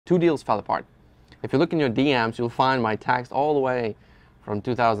2 deals fell apart. If you look in your DMs, you'll find my text all the way from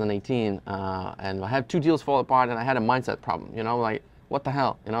 2018, and I had 2 deals fall apart, and I had a mindset problem. You know, like, what the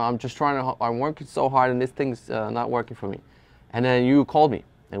hell? You know, I'm just I'm working so hard, and this thing's not working for me. And then you called me,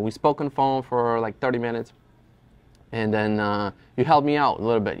 and we spoke on the phone for like 30 minutes, and then you helped me out a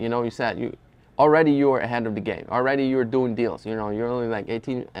little bit. You know, you said you were ahead of the game. Already you were doing deals. You know, you're only like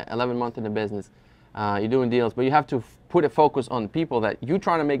 11 months in the business. You're doing deals, but you have to put a focus on people that you're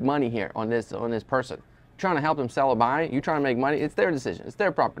trying to make money here on this person. You're trying to help them sell or buy. You're trying to make money. It's their decision. It's their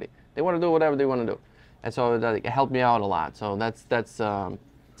property. They want to do whatever they want to do, and so that helped me out a lot. So that's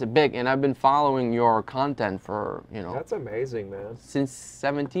it's a big. And I've been following your content for That's amazing, man. Since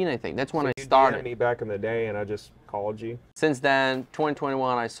 17, I think. That's when I You started. DM'd me back in the day, and I just called you. Since then,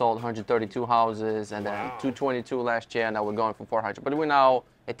 2021, I sold 132 houses, and then Wow. 222 last year, and now we're going for 400. But we're now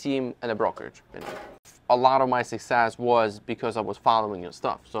a team and a brokerage. You know. A lot of my success was because I was following your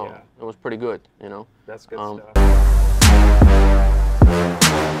stuff, so Yeah. it was pretty good, you know. That's good stuff.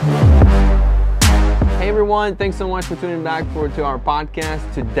 Hey everyone, thanks so much for tuning back to our podcast.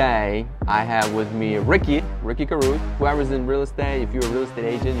 Today, I have with me Ricky Caruth. Whoever's in real estate, if you're a real estate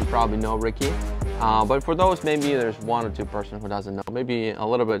agent, you probably know Ricky. But for those, maybe there's 1 or 2 person who doesn't know. Maybe a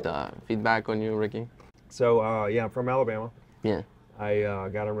little bit feedback on you, Ricky. So, yeah, I'm from Alabama. Yeah. I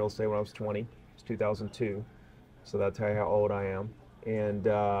got in real estate when I was 20. It's 2002. So that'll tell you how old I am. And,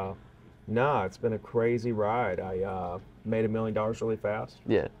 it's been a crazy ride. I made $1 million really fast.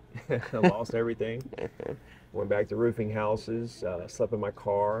 Yeah. I lost everything. Went back to roofing houses, slept in my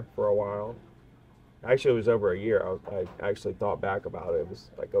car for a while. Actually, it was over a year. I actually thought back about it. It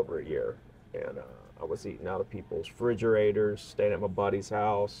was like over a year. And I was eating out of people's refrigerators, staying at my buddy's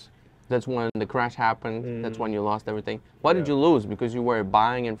house. That's when the crash happened. Mm-hmm. That's when you lost everything. Why did you lose? Because you were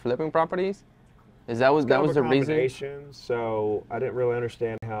buying and flipping properties? That was the reason? So I didn't really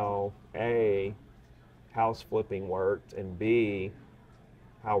understand how A, house flipping worked, and B,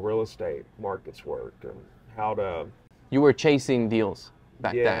 how real estate markets worked, and how to... You were chasing deals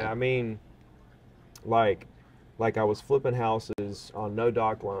back then. Yeah, I mean, like I was flipping houses on no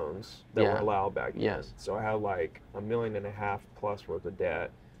doc loans that were allowed back then. Yes. So I had like $1.5 million plus worth of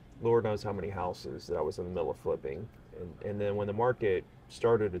debt. Lord knows how many houses that I was in the middle of flipping. And then when the market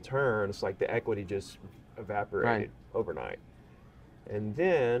started to turn, it's like the equity just evaporated overnight. And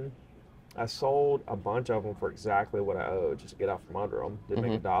then I sold a bunch of them for exactly what I owed, just to get out from under them, didn't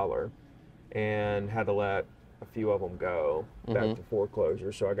make $1, and had to let a few of them go back to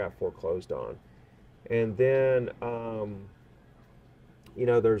foreclosure. So I got foreclosed on. And then,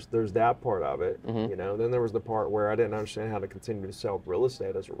 there's that part of it, Then there was the part where I didn't understand how to continue to sell real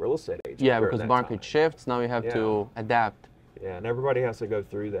estate as a real estate agent. Yeah, because the market shifts, now you have to adapt. Yeah, and everybody has to go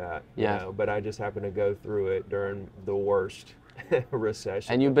through that, but I just happened to go through it during the worst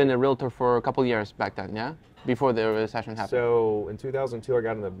recession. And you've been a realtor for a couple of years back then, yeah? Before the recession happened. So in 2002, I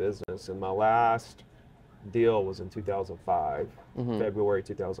got in the business, and my last deal was in 2005, February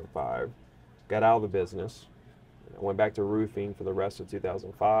 2005. Got out of the business. I went back to roofing for the rest of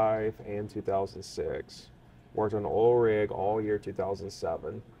 2005 and 2006. Worked on an oil rig all year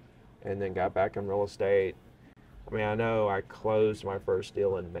 2007, and then got back in real estate. I mean, I know I closed my first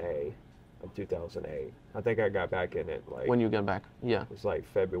deal in May of 2008. I think I got back in it like... When you got back, yeah. It was like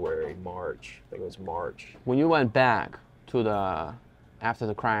February, March. I think it was March. When you went back to after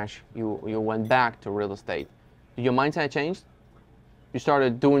the crash, you went back to real estate. Did your mindset change? You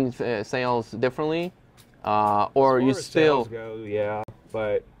started doing sales differently? Or you still... Sales go, yeah,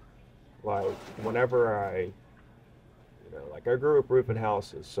 but like whenever I grew up roofing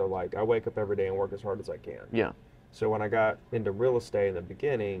houses, so like I wake up every day and work as hard as I can. Yeah. So when I got into real estate in the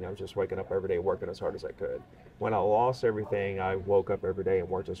beginning, I was just waking up every day working as hard as I could. When I lost everything, I woke up every day and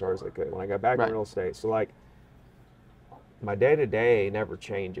worked as hard as I could. When I got back in real estate, so like my day-to-day never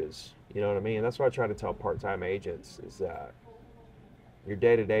changes. You know what I mean? That's what I try to tell part-time agents is that your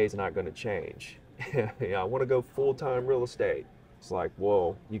day-to-day is not going to change. I want to go full-time real estate. It's like,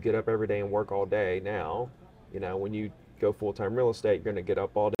 well, you get up every day and work all day now. When you go full-time real estate, you're going to get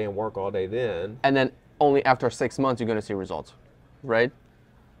up all day and work all day then. And then only after 6 months you're going to see results, right?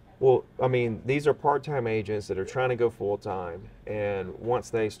 Well, I mean, these are part-time agents that are trying to go full-time, and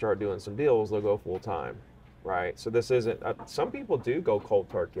once they start doing some deals, they'll go full-time, right? So this isn't, some people do go cold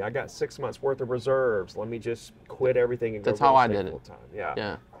turkey. I got 6 months worth of reserves. Let me just quit everything and go full-time.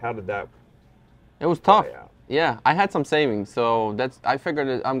 Yeah. How did that? It was tough. Yeah, I had some savings, so I figured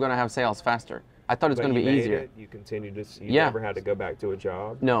that I'm going to have sales faster. I thought it's going to be easier. You continued to, you never had to go back to a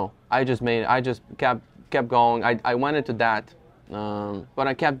job? No, I just kept going. I went into that, but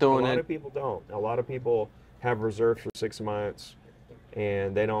I kept doing it. A lot of people don't. A lot of people have reserves for 6 months,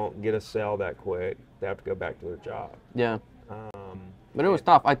 and they don't get a sale that quick. They have to go back to their job. Yeah. Um, But it was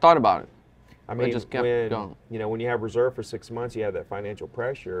tough. I thought about it. I It mean, just kept when going. when you have reserve for 6 months, you have that financial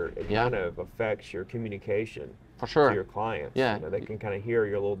pressure. It Yeah. kind of affects your communication For to sure. your clients. Yeah. They can kind of hear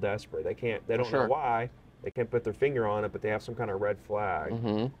you're a little desperate. They don't sure. know why. They can't put their finger on it, but they have some kind of red flag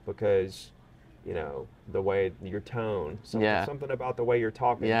Mm-hmm. because the way your tone, Yeah. something about the way you're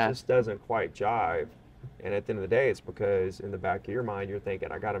talking Yeah. just doesn't quite jive. And at the end of the day, it's because in the back of your mind, you're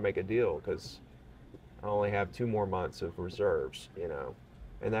thinking, I got to make a deal because I only have 2 more months of reserves,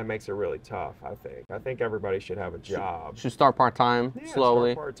 and that makes it really tough. I think everybody should have a job. Should start part-time, Yeah,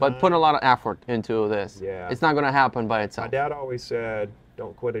 slowly, start but put a part-time. lot of effort into this. Yeah. It's not going to happen by My itself. dad always said,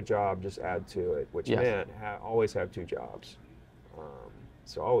 "Don't quit a job, just add to it," which Yes. meant always have 2 jobs.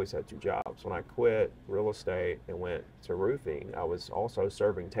 So I always had 2 jobs. When I quit real estate and went to roofing, I was also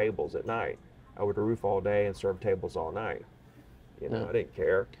serving tables at night. I would roof all day and serve tables all night. Yeah. I didn't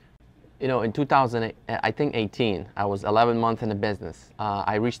care. In 2008, I think 18, I was 11 months in the business.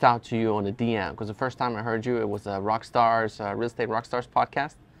 I reached out to you on the DM because the first time I heard you, it was a Real Estate Rockstars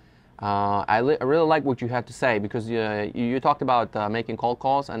podcast. I really like what you had to say because you talked about making cold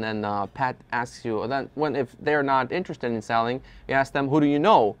calls, and then Pat asks you, and then if they're not interested in selling, you ask them, who do you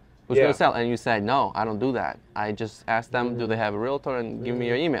know who's going Yeah. to sell? And you said, no, I don't do that. I just ask them, do they have a realtor, and give me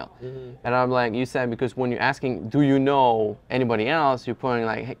your email. And I'm like, you said, because when you're asking, do you know anybody else, you're putting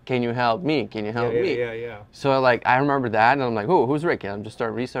like, hey, can you help me? Can you help me? Yeah. So like I remember that, and I'm like, who's Ricky? And I'm just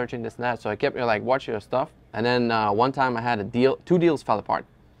started researching this and that. So I kept like watching your stuff, and then one time I had a deal, 2 deals fell apart.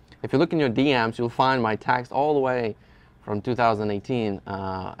 If you look in your DMs, you'll find my text all the way from 2018,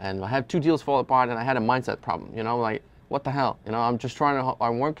 and I had 2 deals fall apart, and I had a mindset problem. Like what the hell? I'm just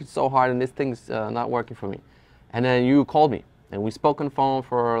I'm working so hard, and this thing's not working for me. And then you called me, and we spoke on the phone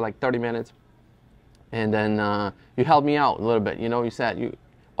for like 30 minutes, and then you helped me out a little bit. You said you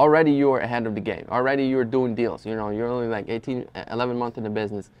were ahead of the game. Already you were doing deals. You're only like 11 months in the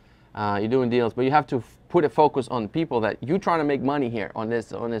business. You're doing deals, but you have to put a focus on people that you're trying to make money here on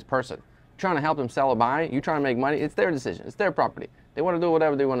this person. You're trying to help them sell or buy. You're trying to make money. It's their decision. It's their property. They want to do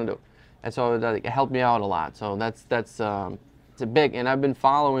whatever they want to do, and so it helped me out a lot. So that's it's a big. And I've been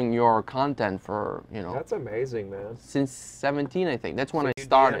following your content for That's amazing, man. since 17, I think. That's when I You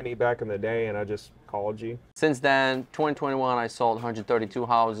started. DM'd me back in the day, and I just called you. Since then, 2021, I sold 132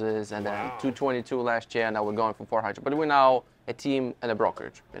 houses, and then Wow. 222 last year, and now we're going for 400. But we're now a team and a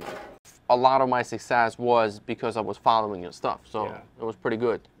brokerage. A lot of my success was because I was following your stuff, so Yeah. it was pretty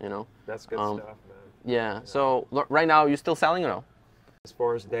good. That's good Um, stuff, man. Yeah. So right now, you're still selling, or no? As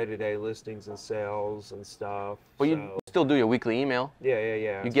far as day-to-day listings and sales and stuff. But you so- still do your weekly email.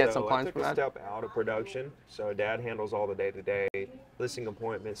 Yeah. You get So some clients I for took a that? step out of production. So Dad handles all the day-to-day listing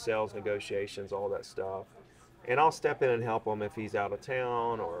appointments, sales negotiations, all that stuff. And I'll step in and help him if he's out of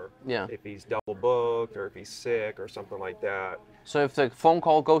town or Yeah. if he's double booked or if he's sick or something like that. So if the phone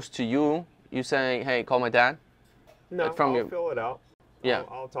call goes to you, you saying, "Hey, call my dad." No, From I'll your- fill it out. Yeah.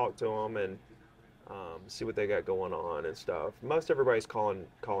 I'll talk to him and see what they got going on and stuff. Most everybody's calling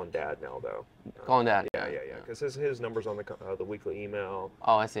Dad now, though. Calling dad. Yeah. Because his number's on the weekly email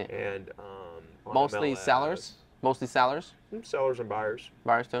Oh, I see. and on Mostly MLS. sellers. Mostly sellers. Sellers and buyers.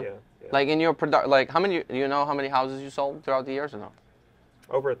 Buyers too. Yeah. Like in your like how many? Do you know how many houses you sold throughout the years or no?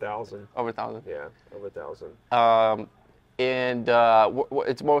 Over 1,000. Over 1,000. Yeah, over 1,000. And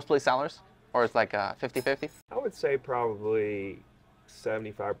it's mostly sellers, or it's like 50-50? I would say probably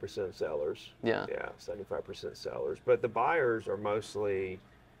 75% sellers. Yeah. Yeah, 75% sellers. But the buyers are mostly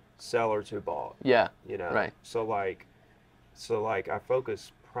sellers who bought. Yeah. Right. So like I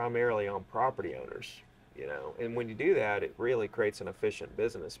focus primarily on property owners. And when you do that, it really creates an efficient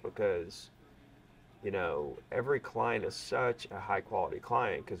business because every client is such a high quality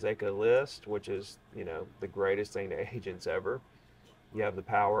client because they could list, which is the greatest thing to agents ever. You have the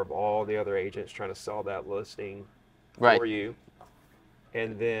power of all the other agents trying to sell that listing Right. for you,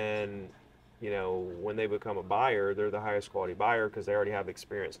 and then when they become a buyer, they're the highest quality buyer because they already have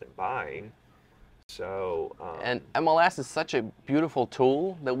experience in buying. So And MLS is such a beautiful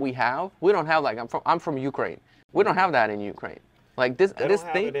tool that we have. We don't have I'm from Ukraine. We don't have that in Ukraine. Like this they this don't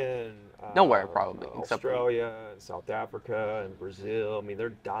have thing. it in Nowhere, probably, except for- Australia, and South Africa, and Brazil. I mean, they're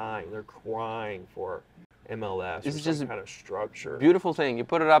dying. They're crying for MLS. This or is some just kind of structure. Beautiful thing. You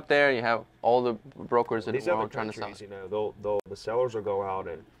put it up there. You have all the brokers in These the other world trying to sell countries, it. the sellers will go out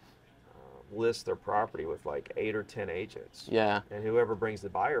and list their property with like 8 or 10 agents. Yeah. And whoever brings the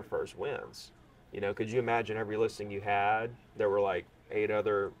buyer first wins. Could you imagine every listing you had, there were like 8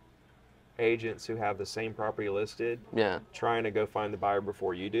 other agents who have the same property listed, Yeah. trying to go find the buyer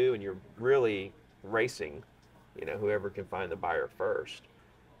before you do, and you're really racing You know, whoever can find the buyer first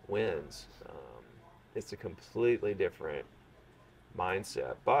wins. It's a completely different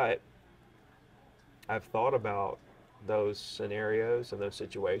mindset. But I've thought about those scenarios and those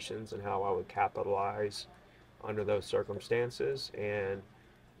situations and how I would capitalize under those circumstances. And,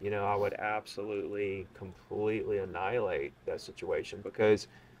 you know, I would absolutely, completely annihilate that situation because,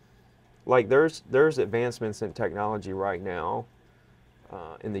 like, there's advancements in technology right now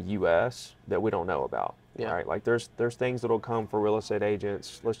in the U.S. that we don't know about. Yeah. Right? Like there's things that'll come for real estate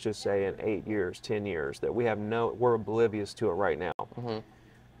agents, let's just say in 8 years, 10 years, that we're oblivious to it right now.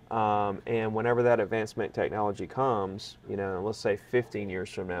 And whenever that advancement technology comes, you know, let's say 15 years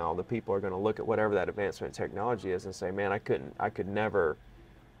from now, the people are going to look at whatever that advancement technology is and say, man, I could never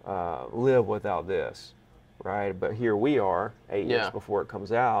live without this, right? But here we are, 8 years before it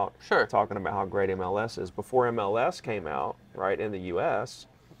comes out, talking about how great MLS is. Before MLS came out, right, in the U.S.,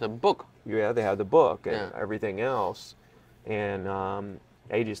 the book. Yeah, they had the book and everything else, and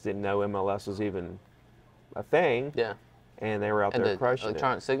agents didn't know MLS was even a thing. Yeah. And they were out there crushing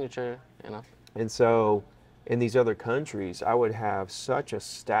electronic signature, you know. And so in these other countries, I would have such a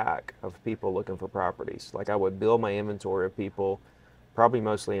stack of people looking for properties. Like I would build my inventory of people, probably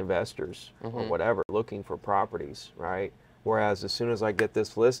mostly investors or whatever, looking for properties, right? Whereas as soon as I get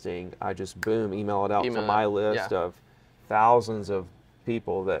this listing, I just boom, email it out to my list of thousands of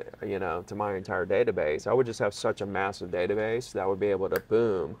people that, you know, to my entire database. I would just have such a massive database that I would be able to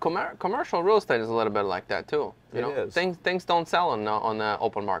boom. Commercial real estate is a little bit like that too. You know? Is. Things don't sell on the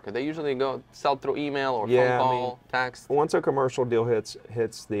open market. They usually sell through email or phone call, text. Once a commercial deal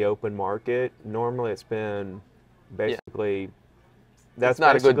hits the open market, normally it's been basically that's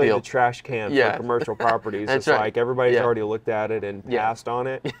not basically a good deal. The trash can for commercial properties. It's like everybody's already looked at it and passed on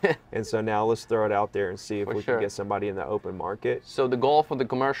it. And so now let's throw it out there and see if we can get somebody in the open market. So the goal for the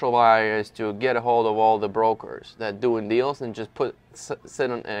commercial buyer is to get a hold of all the brokers that doing deals and just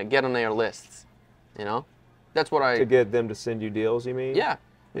get on their lists. You know, that's what to get them to send you deals. You mean? Yeah.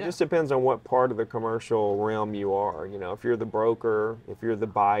 It just depends on what part of the commercial realm you are. You know, if you're the broker, if you're the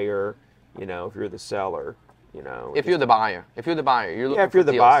buyer, you know, if you're the seller. You know, if you're the buyer, you're looking if you're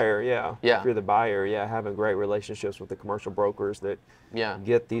the deals. buyer, if you're the buyer, having great relationships with the commercial brokers that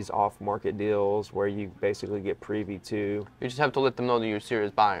get these off-market deals where you basically get privy to. You just have to let them know that you're a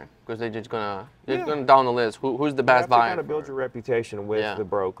serious buyer because they're just gonna down the list. Who's the best buyer? You have to kind of build your reputation with the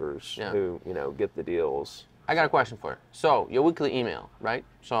brokers who get the deals. I got a question for you. So your weekly email, right?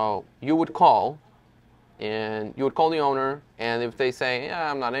 So you would call. And you would call the owner, and if they say,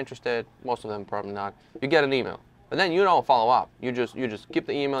 yeah, I'm not interested, most of them probably not, you get an email. And then you don't follow up. You just keep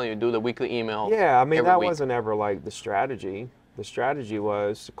the email, you do the weekly email. Yeah, I mean, that wasn't ever like the strategy. The strategy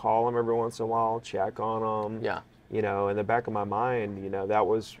was to call them every once in a while, check on them. Yeah. You know, in the back of my mind, you know, that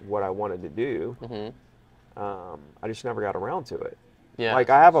was what I wanted to do. I just never got around to it. Yeah.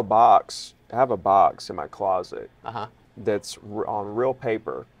 Like I have a box in my closet that's on real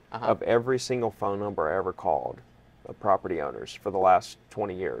paper. Of every single phone number I ever called of property owners for the last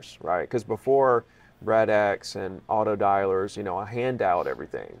 20 years, right? Because before RedX and auto dialers, you know, I hand out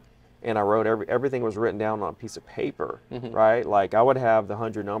everything. And I wrote everything was written down on a piece of paper, right? Like I would have the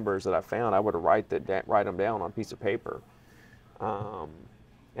 100 numbers that I found, I would write them down on a piece of paper.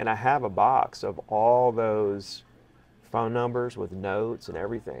 And I have a box of all those phone numbers with notes and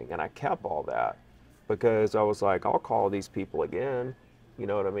everything. And I kept all that because I was like, I'll call these people again. You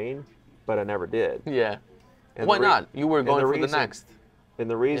know what I mean? But I never did. Yeah. And why not? You were going for the next. And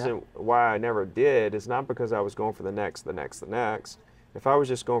the reason why I never did is not because I was going for the next. If I was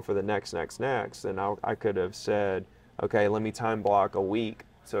just going for the next, then I could have said, okay, let me time block a week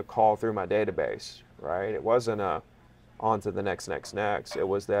to call through my database, right? It wasn't on to the next. It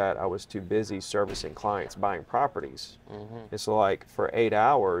was that I was too busy servicing clients buying properties. And so like for 8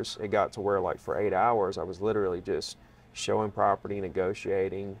 hours, it got to where like for 8 hours, I was literally just showing property,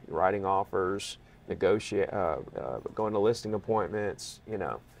 negotiating, writing offers, going to listing appointments, you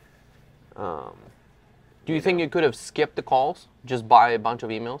know. Do you think you could have skipped the calls just by a bunch of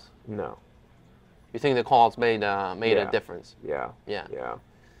emails? No. You think the calls made a difference? Yeah.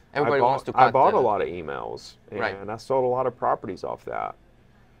 Everybody wants to cut. I bought a lot of emails, and I sold a lot of properties off that.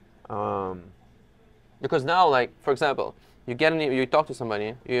 Because now, like for example, you talk to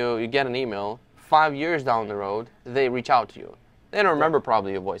somebody, you get an email. 5 years down the road, they reach out to you. They don't remember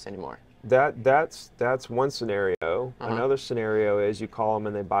probably your voice anymore. That's one scenario. Another scenario is you call them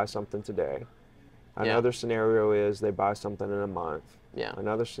and they buy something today. Another scenario is they buy something in a month.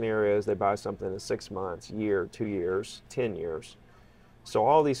 Another scenario is they buy something in 6 months, year, 2 years, 10 years. So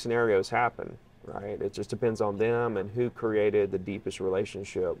all these scenarios happen, right? It just depends on them and who created the deepest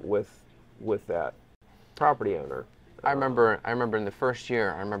relationship with that. property owner. I remember in the first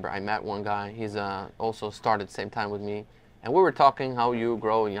year, I met one guy. He's also started the same time with me, and we were talking how you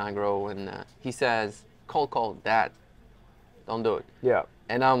grow and I grow, and he says, cold call, Dad, don't do it. Yeah.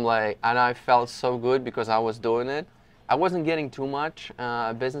 And I'm like, and I felt so good because I was doing it. I wasn't getting too much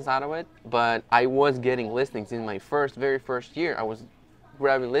business out of it, but I was getting listings in my very first year. I was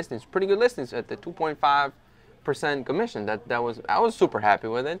grabbing listings, pretty good listings at the 2.5% commission. I was super happy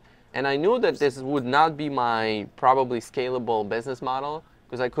with it. And I knew that this would not be my probably scalable business model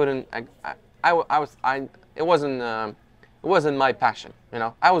because I couldn't. It wasn't my passion. You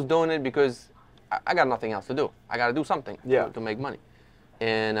know, I was doing it because I got nothing else to do. I got to do something to make money.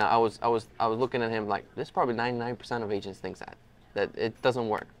 And I was looking at him like, this is probably 99% of agents think that it doesn't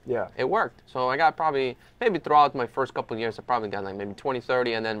work. Yeah. It worked. So I got maybe throughout my first couple of years, I probably got like maybe 20,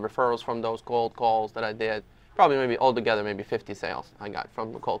 30, and then referrals from those cold calls that I did. Probably maybe altogether maybe 50 sales I got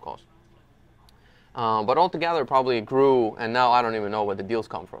from the cold calls. But altogether probably grew, and now I don't even know where the deals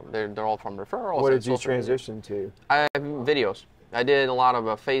come from. They're all from referrals. What did you transition to? I have videos. I did a lot of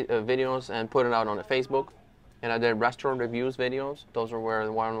videos and put it out on the Facebook. And I did restaurant reviews videos. Those are where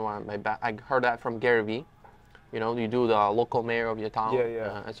I heard that from Gary Vee. You know, you do the local mayor of your town.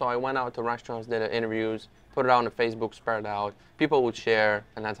 Yeah. And so I went out to restaurants, did interviews, put it out on Facebook, spread it out. People would share,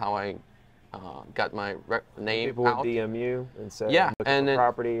 and that's how I got my name People out. would DM you and say, yeah, and then,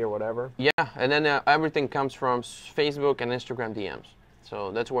 property or whatever. Yeah, and then everything comes from Facebook and Instagram DMs.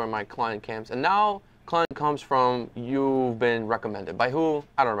 So that's where my client comes. And now client comes from you've been recommended. By who?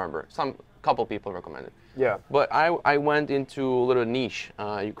 I don't remember. Some couple people recommended. Yeah. But I went into a little niche,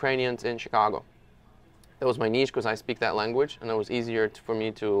 Ukrainians in Chicago. That was my niche because I speak that language, and it was easier for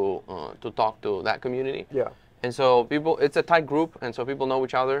me to talk to that community. Yeah. And so it's a tight group, and so people know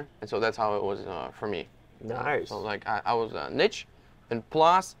each other, and so that's how it was for me. Nice. So like I was a niche, and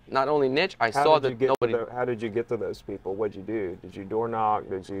plus not only niche, I how saw that nobody. How did you get to those people? What'd you do? Did you door knock?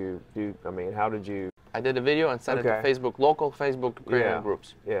 Did you do? I mean, how did you? I did a video and sent it to Facebook, local Facebook Ukrainian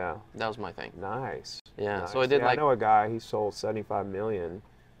groups. Yeah. That was my thing. Nice. Yeah. Nice. So I did I know a guy. He sold 75 million,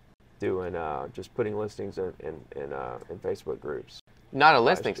 doing just putting listings in Facebook groups. Not a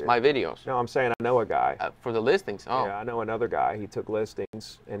listings, my videos. No, I'm saying I know a guy. For the listings. Oh. Yeah, I know another guy. He took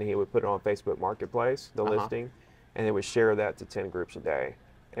listings and he would put it on Facebook Marketplace, the listing, and they would share that to 10 groups a day.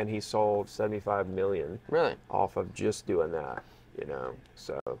 And he sold 75 million. Really? Off of just doing that, you know.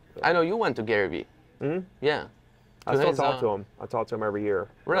 So. I know you went to Gary Vee. Hmm? Yeah. I still talk to him. I talk to him every year.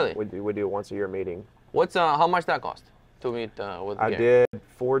 Really? We do a once a year meeting. What's how much that cost to meet with Gary? I did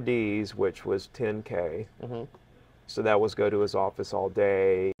 4 Ds, which was 10K. Mm-hmm. So that was go to his office all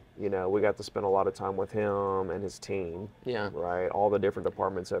day. You know, we got to spend a lot of time with him and his team. Yeah. Right? All the different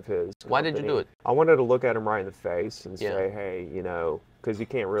departments of his company. Why did you do it? I wanted to look at him right in the face and say, hey, you know, because you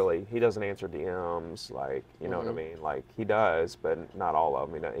can't really, he doesn't answer DMs, like, you know what I mean? Like, he does, but not all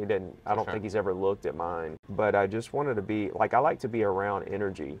of them. He didn't, I don't think he's ever looked at mine. But I just wanted to be, like, I like to be around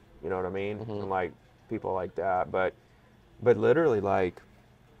energy, you know what I mean? And, like, people like that. But literally, like,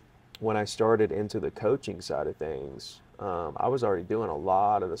 when I started into the coaching side of things, I was already doing a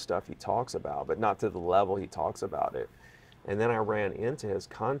lot of the stuff he talks about, but not to the level he talks about it. And then I ran into his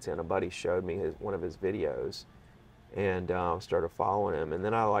content. A buddy showed me one of his videos, and started following him. And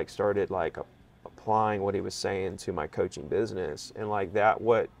then I started applying what he was saying to my coaching business, and that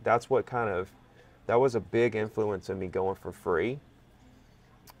was a big influence in me going for free.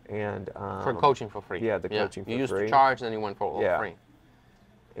 And for coaching for free. Yeah, coaching for free. You used to charge, and then you went for free.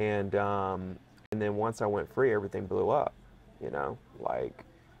 And then once I went free, everything blew up. You know, like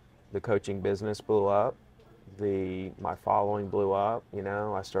the coaching business blew up. My following blew up. You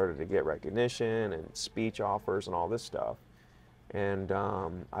know, I started to get recognition and speech offers and all this stuff. And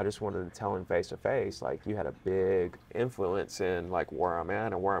I just wanted to tell him face to face, like, you had a big influence in where I'm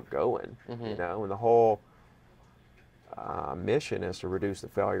at and where I'm going. You know, and the whole mission is to reduce the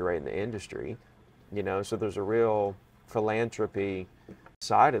failure rate in the industry. You know, so there's a real philanthropy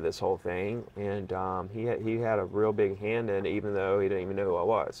side of this whole thing, and he had a real big hand in it, even though he didn't even know who I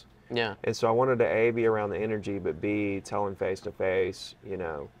was. Yeah. And so I wanted to A, be around the energy, but B, tell him face to face, you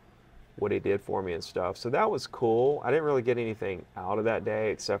know, what he did for me and stuff. So that was cool. I didn't really get anything out of that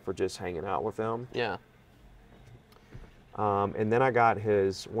day except for just hanging out with him. Yeah. And then I got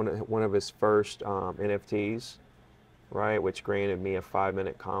one of his first NFTs, right, which granted me a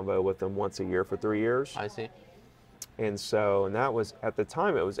 5-minute convo with him once a year for 3 years. I see. And that was, at the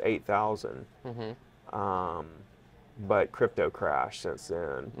time, it was 8,000. But crypto crashed since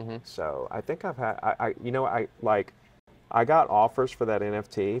then. So I think I've had, I got offers for that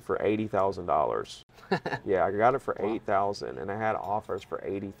NFT for $80,000. Yeah, I got it for Wow. 8,000, and I had offers for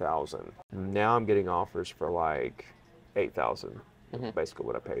 80,000. Now I'm getting offers for like 8,000. Hmm. Basically,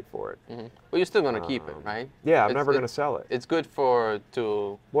 what I paid for it. Hmm. But you're still gonna keep it, right? Yeah, I'm It's never it, gonna sell it. it's good Well,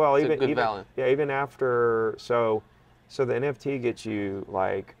 it's a even good even value. yeah, even after so the NFT gets you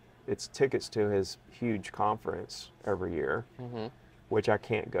like it's tickets to his huge conference every year, Hmm. which I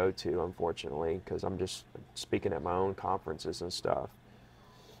can't go to unfortunately because I'm just speaking at my own conferences and stuff.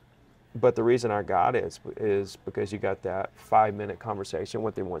 But the reason I got it is because you got that 5-minute conversation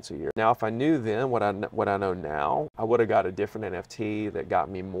with him once a year. Now, if I knew then what I know now, I would have got a different NFT that got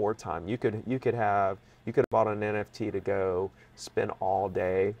me more time. You could have bought an NFT to go spend all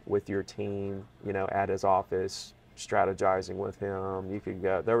day with your team, at his office, strategizing with him. You could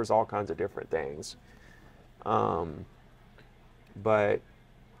go. There was all kinds of different things. Um, but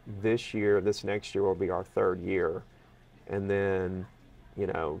this next year will be our third year, and then, you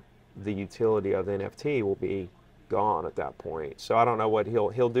know, the utility of the NFT will be gone at that point. So I don't know what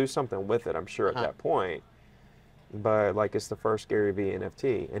he'll do something with it, I'm sure, at Uh-huh. that point. But like it's the first Gary Vee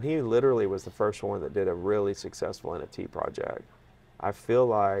NFT, and he literally was the first one that did a really successful NFT project. I feel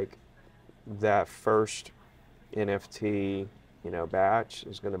like that first NFT, batch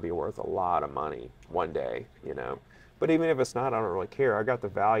is going to be worth a lot of money one day. But even if it's not, I don't really care. I got the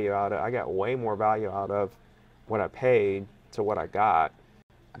value out of I got way more value out of what I paid to what I got.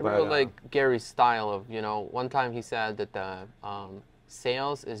 I But really like Gary's style of, one time he said that the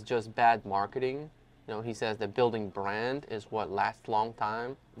sales is just bad marketing. He says that building brand is what lasts long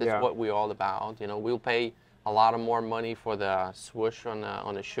time. That's yeah, what we're all about. We'll pay a lot of more money for the swoosh on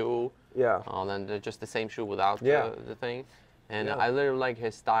a shoe yeah, than just the same shoe without yeah, the thing. And yeah. I literally like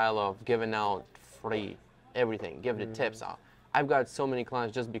his style of giving out free everything, give the tips out. I've got so many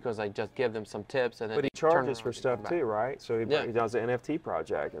clients just because I just give them some tips and then But they he turn charges around for and come stuff back. too, right? So Yeah. he does an NFT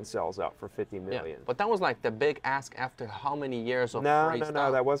project and sells out for 50 Yeah, million. but that was like the big ask after how many years of No, free no, no,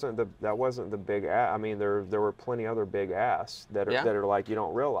 stuff? that wasn't the big ass. I mean, there were plenty other big asks that are Yeah, like you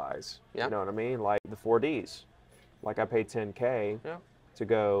don't realize. yeah, You know what I mean? Like the 4Ds. Like I paid 10K yeah. to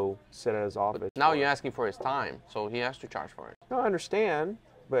go sit at his But office. now you're asking for his time, so he has to charge for it. No, I understand,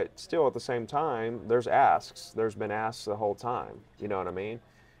 but still at the same time, there's asks. There's been asks the whole time. You know what I mean?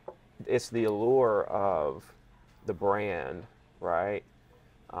 It's the allure of the brand, right?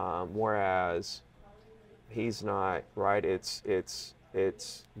 Whereas he's not, right? It's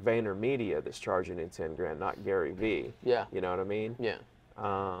VaynerMedia that's charging him 10 grand, not Gary Vee. Yeah, You know what I mean? yeah.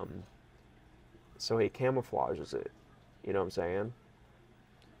 Um, so he camouflages it. You know what I'm saying?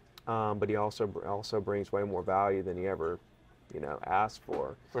 But he also brings way more value than he ever, asked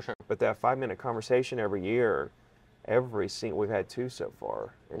for. For sure. But that 5-minute conversation every year, we've had two so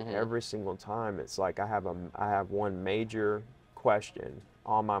far, and every single time it's like I have one major question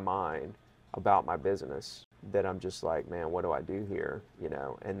on my mind about my business that I'm just like, man, what do I do here?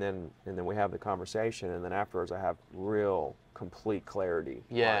 And then we have the conversation, and then afterwards I have real complete clarity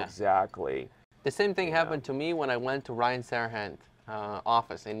on Yeah. exactly. The same thing Yeah. happened to me when I went to Ryan Serhant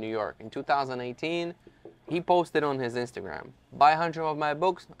office in New York in 2018. He posted on his Instagram, buy 100 of my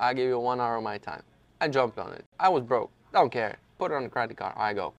books, I give you 1 hour of my time. I jumped on it. I was broke. Don't care. Put it on the credit card.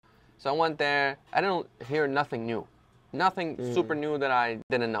 I go. So I went there. I didn't hear nothing new. Nothing super new that I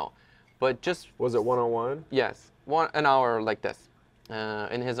didn't know. But just, Was it one-on-one? yes, an hour like this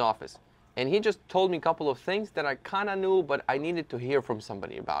in his office. And he just told me a couple of things that I kind of knew, but I needed to hear from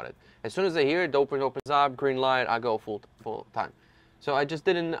somebody about it. As soon as I hear it, opens up, green light, I go full time. So I just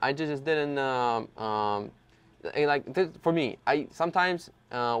didn't, like this, for me, I sometimes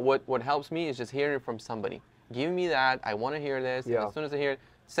what helps me is just hearing from somebody. Give me that. I want to hear this. Yeah. And as soon as I hear it,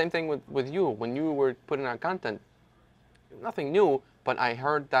 same thing with you. When you were putting out content, nothing new, but I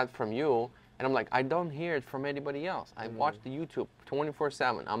heard that from you, and I'm like, I don't hear it from anybody else. I watch the YouTube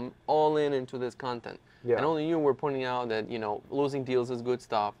 24/7. I'm all into this content. Yeah. And only you were pointing out that, losing deals is good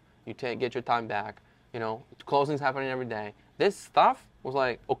stuff. You get your time back. Closings happening every day. This stuff was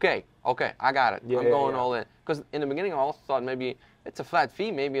like, okay, I got it. Yeah, I'm going yeah. all in. Because in the beginning, I also thought maybe it's a flat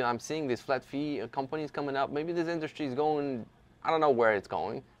fee. Maybe I'm seeing these flat fee companies coming up. Maybe this industry is going, I don't know where it's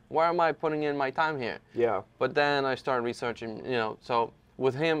going. Where am I putting in my time here? Yeah. But then I started researching, so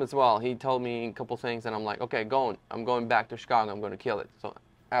with him as well, he told me a couple things, and I'm like, okay, I'm going back to Chicago. I'm going to kill it. So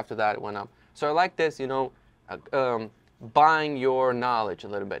after that, it went up. So I like this, buying your knowledge a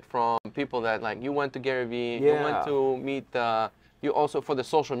little bit from people that, like, you went to Gary Vee, you Yeah. went to meet, you also, for the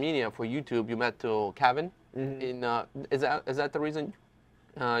social media, for YouTube, you met to Kevin. Is that the reason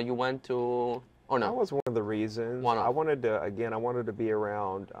you went to, or no? That was one of the reasons. One of. I wanted to be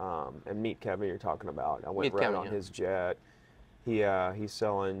around and meet Kevin you're talking about. I went Meet right Kevin, on yeah. his jet. He's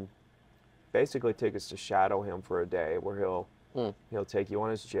selling basically tickets to shadow him for a day, where Mm. he'll take you on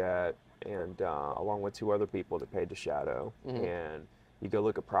his jet, and along with 2 other people that paid to shadow, Mm-hmm. and you go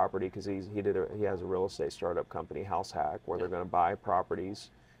look at property, because he has a real estate startup company, House Hack, where they're going to buy properties,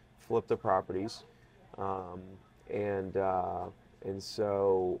 flip the properties, um, and uh, and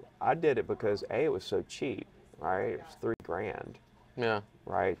so I did it because it was so cheap, right? It was $3,000, Yeah.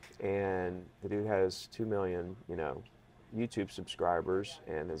 right? And the dude has 2 million, YouTube subscribers,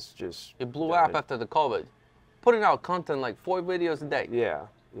 and it's just It blew done up after the COVID. Putting out content like 4 videos a day. Yeah,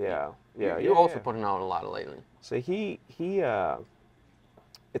 yeah, yeah. You're also Yeah. putting out a lot lately. So he has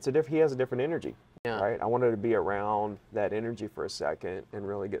a different energy, Yeah. right? I wanted to be around that energy for a second and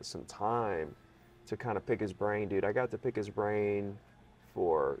really get some time to kind of pick his brain, dude. I got to pick his brain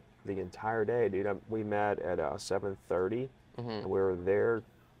for the entire day, dude. We met at 7:30, and we were there.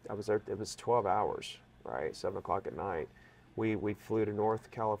 I was there. It was 12 hours, right? 7 o'clock at night. We flew to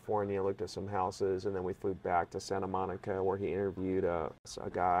North California, looked at some houses, and then we flew back to Santa Monica, where he interviewed a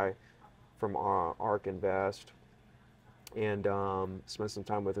guy from ARK Invest, and spent some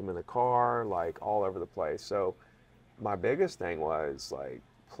time with him in the car, like all over the place. So my biggest thing was like,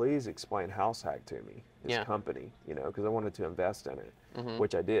 please explain House Hack to me, this Yeah. company, because I wanted to invest in it, Mm-hmm.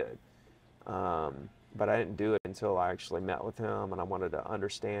 which I did. But I didn't do it until I actually met with him, and I wanted to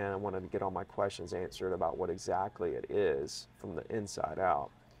understand. I wanted to get all my questions answered about what exactly it is from the inside out.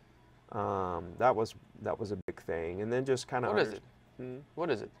 That was a big thing, and then just kind of. What is it? What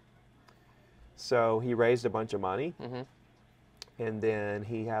is it? So he raised a bunch of money, Mm-hmm. and then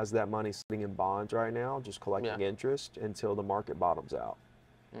he has that money sitting in bonds right now, just collecting Yeah. interest until the market bottoms out,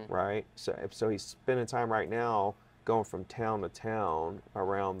 Mm. right? So he's spending time right now going from town to town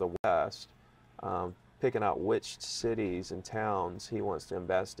around the West, picking out which cities and towns he wants to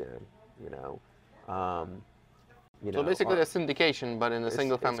invest in. You know, um, So basically a syndication, but in a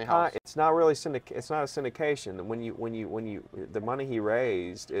single family house. It's not really It's not a syndication. The money he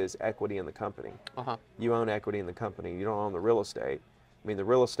raised is equity in the company. Uh-huh. You own equity in the company. You don't own the real estate. I mean, the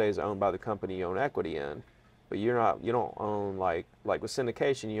real estate is owned by the company you own equity in, but you don't own like with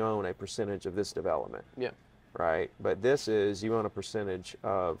syndication, you own a percentage of this development. Yeah. Right. But this is, you own a percentage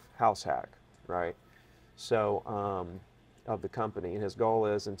of House Hack, right? So of the company, and his goal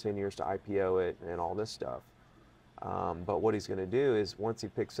is in 10 years to IPO it and all this stuff. But what he's going to do is, once he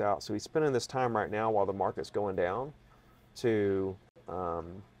picks out, so he's spending this time right now while the market's going down to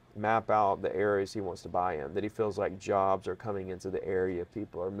map out the areas he wants to buy in, that he feels like jobs are coming into the area,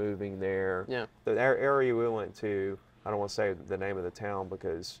 people are moving there. Yeah. The area we went to, I don't want to say the name of the town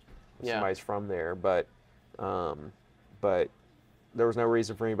because Yeah. somebody's from there, but there was no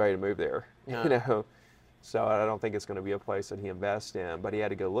reason for anybody to move there, Yeah. you know. So I don't think it's going to be a place that he invests in, but he had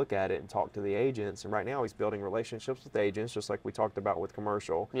to go look at it and talk to the agents. And right now he's building relationships with agents, just like we talked about with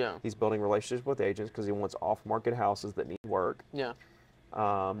commercial. Yeah. He's building relationships with agents because he wants off-market houses that need work. Yeah.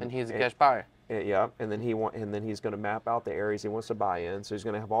 And he's a cash buyer. Yeah, and then he's going to map out the areas he wants to buy in. So he's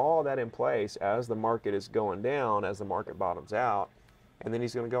going to have all that in place as the market is going down, as the market bottoms out, and then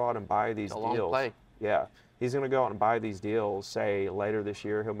he's going to go out and buy these It's a long deals. play. Yeah, he's going to go out and buy these deals. Say later this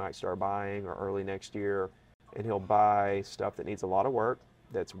year, he might start buying, or early next year, and he'll buy stuff that needs a lot of work,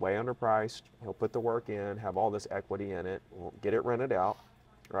 that's way underpriced. He'll put the work in, have all this equity in it, get it rented out,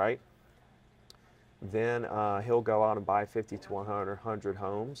 right? Then he'll go out and buy 50 to 100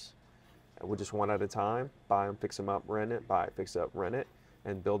 homes, with just one at a time. Buy them, fix them up, rent it, buy it, fix it up, rent it,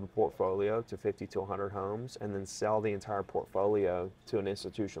 and build a portfolio to 50 to 100 homes, and then sell the entire portfolio to an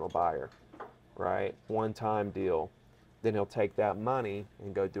institutional buyer, right? One-time deal. Then he'll take that money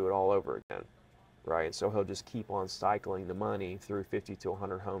and go do it all over again, right? So he'll just keep on cycling the money through 50 to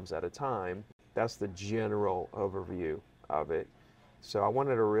 100 homes at a time. That's the general overview of it. So I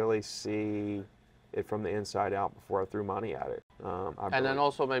wanted to really see it from the inside out before I threw money at it. And then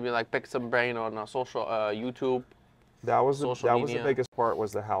also maybe like pick some brain on social YouTube. That was the media. biggest part,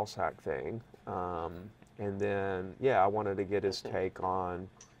 was the House Hack thing. And then, yeah, I wanted to get his take on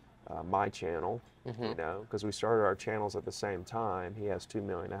my channel, you know, because we started our channels at the same time. He has 2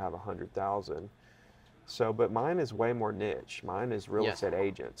 million, I have 100,000. So, but mine is way more niche. Mine is real estate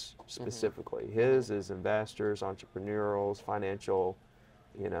agents specifically. His is investors, entrepreneurs, financial,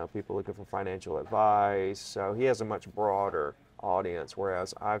 you know, people looking for financial advice. So he has a much broader audience,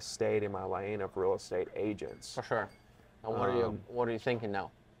 whereas I've stayed in my lane of real estate agents. For sure. And what are you thinking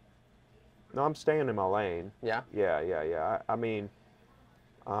now? No, I'm staying in my lane. Yeah? Yeah. I mean,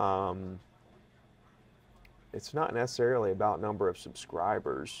 it's not necessarily about number of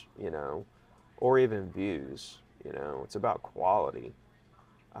subscribers, you know, or even views, you know. It's about quality.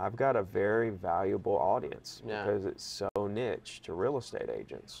 I've got a very valuable audience Yeah. because it's so niche to real estate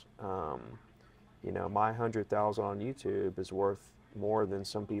agents. You know, my 100,000 on YouTube is worth more than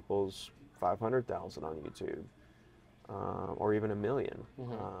some people's 500,000 on YouTube, or even 1 million.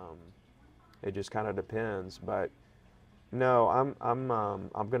 It just kind of depends, but no, I'm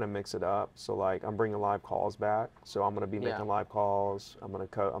gonna mix it up. So like I'm bringing live calls back. So I'm gonna be Yeah. making live calls. I'm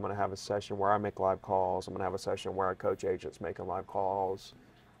gonna have a session where I make live calls. I'm gonna have a session where I coach agents making live calls.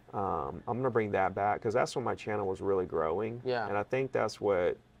 I'm gonna bring that back because that's when my channel was really growing. Yeah. And I think that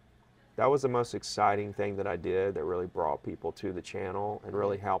was the most exciting thing that I did that really brought people to the channel and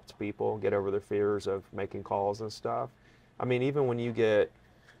really helped people get over their fears of making calls and stuff. I mean, even when you get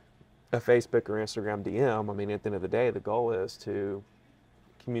a Facebook or Instagram DM, I mean, at the end of the day, the goal is to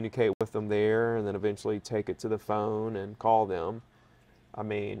communicate with them there and then eventually take it to the phone and call them. I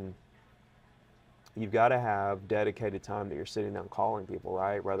mean, you've got to have dedicated time that you're sitting down calling people,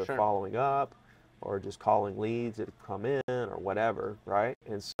 right? Whether Sure. following up or just calling leads that come in or whatever, right?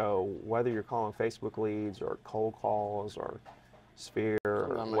 And so whether you're calling Facebook leads or cold calls or Sphere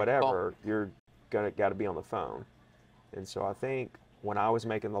or On my whatever, you're got to be on the phone. And so I think when I was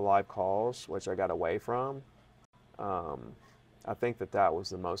making the live calls, which I got away from, I think that was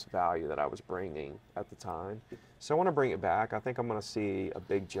the most value that I was bringing at the time. So I want to bring it back. I think I'm going to see a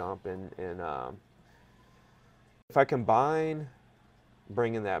big jump in if I combine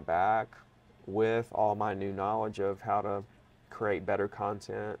bringing that back with all my new knowledge of how to create better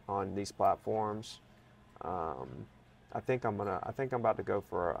content on these platforms. I think I'm about to go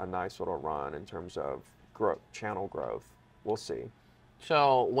for a nice little run in terms of channel growth. We'll see.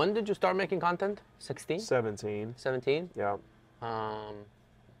 So when did you start making content? 16? 17. 17? Yeah.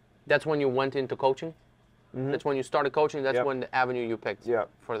 That's when you went into coaching? That's when you started coaching? That's Yep. when the avenue you picked Yep.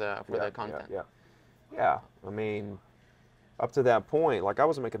 for the content? Yeah. I mean, up to that point, like I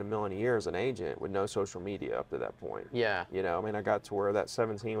was making $1 million a year as an agent with no social media up to that point. Yeah. You know, I mean, I got to where that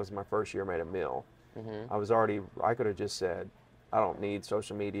 17 was my first year, made $1 million. I could have just said, I don't need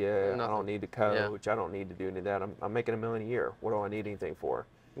social media. Nothing. I don't need to coach. I don't need to do any of that. I'm making $1 million a year. What do I need anything for?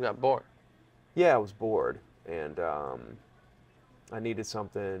 You got bored. Yeah, I was bored, and I needed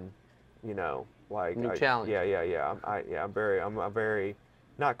something, you know, like New challenge. Yeah. I'm very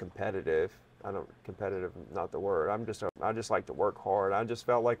not competitive. Competitive, not the word. I just like to work hard. I just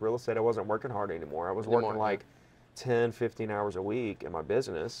felt like real estate, I wasn't working hard anymore. I was working like 10, 15 hours a week in my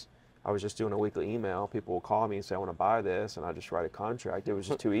business. I was just doing a weekly email. People will call me and say, I want to buy this, and I just write a contract. It was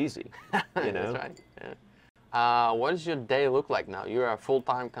just too easy, you know? That's right. Yeah. What does your day look like now? You're a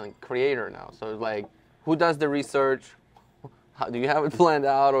full-time kind of creator now. So it's like, who does the research? How, do you have it planned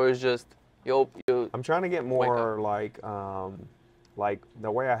out, or is just you? I'm trying to get more like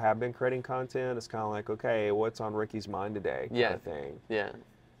the way I have been creating content. It's kind of like, okay, what's on Ricky's mind today, kind of thing. Yeah.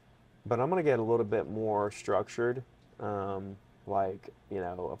 But I'm gonna get a little bit more structured. Like, you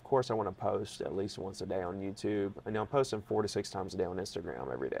know, of course I want to post at least once a day on YouTube. And I'm posting 4 to 6 times a day on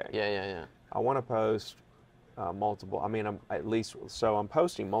Instagram every day. Yeah. I want to post multiple. I mean, I'm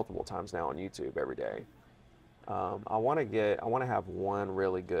posting multiple times now on YouTube every day. I want to have one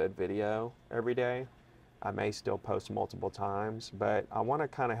really good video every day. I may still post multiple times, but I want to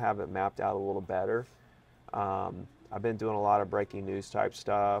kind of have it mapped out a little better. I've been doing a lot of breaking news type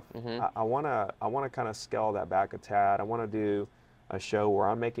stuff. I want to kind of scale that back a tad. I want to do a show where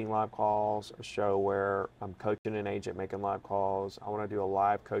I'm making live calls, a show where I'm coaching an agent making live calls. I want to do a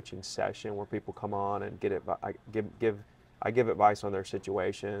live coaching session where people come on and I give advice on their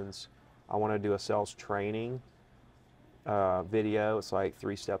situations. I want to do a sales training video. It's like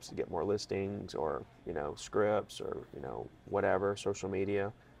 3 steps to get more listings, or, you know, scripts, or, you know, whatever, social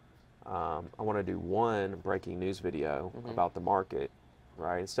media. I want to do one breaking news video about the market,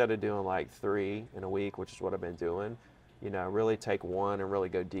 right? Instead of doing like 3 in a week, which is what I've been doing, you know, really take one and really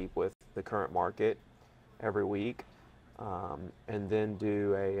go deep with the current market every week. And then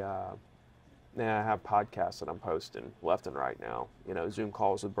do I have podcasts that I'm posting left and right now. You know, Zoom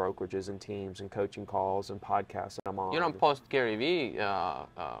calls with brokerages and teams, and coaching calls and podcasts that I'm on. You don't post Gary Vee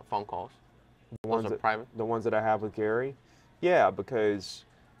phone calls. Those are private. The ones that I have with Gary, yeah, because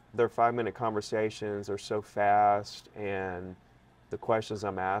they're 5-minute conversations. They're so fast, and the questions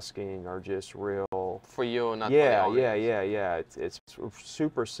I'm asking are just real for you, not for the audience. Yeah. It's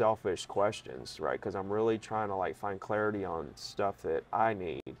super selfish questions, right? Because I'm really trying to like find clarity on stuff that I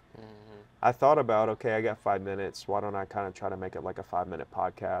need. I thought about, okay, I got 5 minutes. Why don't I kind of try to make it like a 5-minute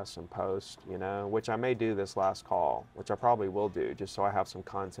podcast and post, you know, which I may do this last call, which I probably will do, just so I have some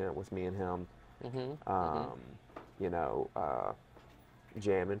content with me and him, you know,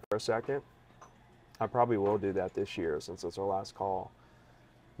 jamming for a second. I probably will do that this year since it's our last call.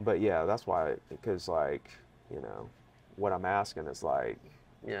 But yeah, that's why, because like, what I'm asking is like,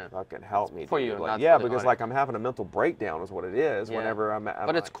 Yeah. fucking help me, For dude. you, Like, not yeah, for the because audience. like I'm having a mental breakdown is what it is Yeah. whenever I'm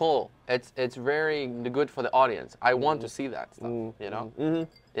But it's cool. It's very good for the audience. I want to see that stuff, Mm-hmm.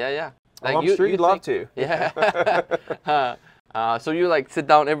 Yeah, yeah. Like, I'm sure you'd love to. Yeah. So you like sit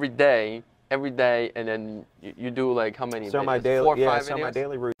down every day, and then you do like how many So videos? my daily, 4 or yeah, 5 so videos? my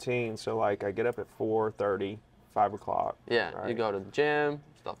daily routine. So like I get up at 4:30, 5 o'clock. Yeah, right? you go to the gym,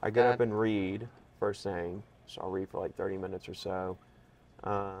 stuff I like get that. up and read first thing. So I'll read for like 30 minutes or so.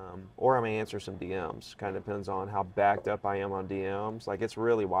 Or I may answer some DMs. Kind of depends on how backed up I am on DMs. Like it's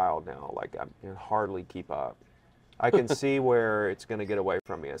really wild now. Like I can hardly keep up. I can see where it's going to get away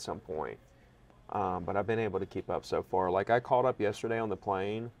from me at some point. But I've been able to keep up so far. Like I caught up yesterday on the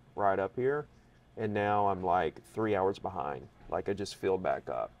plane right up here, and now I'm like 3 hours behind. Like I just filled back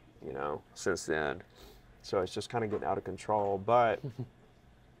up, since then. So it's just kind of getting out of control. But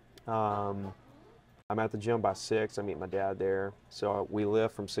I'm at the gym by 6. I meet my dad there. So we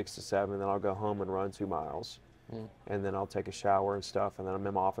live from 6 to 7. Then I'll go home and run 2 miles. And then I'll take a shower and stuff. And then I'm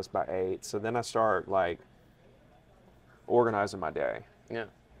in my office by 8. So then I start like organizing my day. Yeah.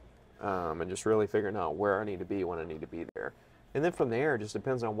 And just really figuring out where I need to be when I need to be there. And then from there, it just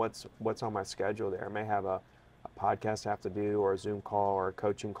depends on what's on my schedule there. I may have a podcast I have to do, or a Zoom call, or a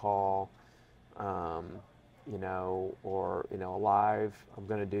coaching call, or a live I'm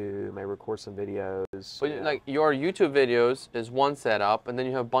going to do, may record some videos. But like your YouTube videos is one setup, and then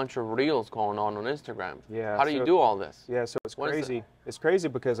you have a bunch of reels going on Instagram. Yeah. How do you do all this? Yeah, so it's What is it? crazy. It's crazy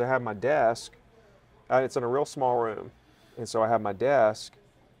because I have my desk. It's in a real small room, and so I have my desk.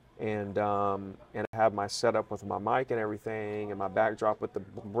 And I have my setup with my mic and everything, and my backdrop with the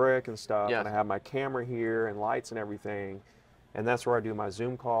brick and stuff. Yes. And I have my camera here and lights and everything. And that's where I do my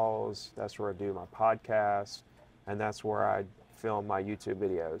Zoom calls. That's where I do my podcast. And that's where I film my YouTube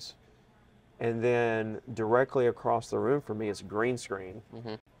videos. And then directly across the room from me is a green screen.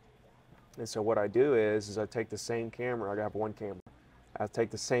 Mm-hmm. And so what I do is I take the same camera. I have one camera. I take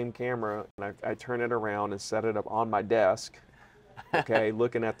the same camera and I turn it around and set it up on my desk. Okay,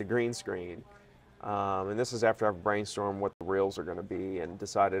 looking at the green screen. And this is after I've brainstormed what the reels are going to be and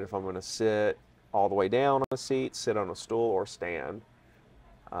decided if I'm going to sit all the way down on a seat, sit on a stool, or stand.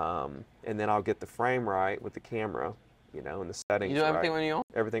 And then I'll get the frame right with the camera, and the settings. You do everything right. on your own?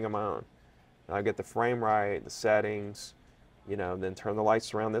 Everything on my own. And I'll get the frame right, the settings, and then turn the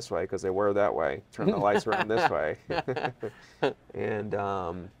lights around this way because they were that way. Turn the lights around this way. and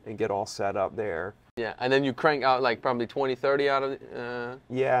get all set up there. Yeah, and then you crank out like probably 20, 30 out of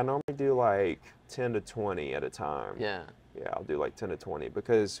Yeah, I normally do like 10 to 20 at a time. Yeah. Yeah, I'll do like 10 to 20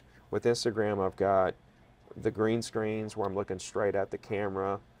 because with Instagram, I've got the green screens where I'm looking straight at the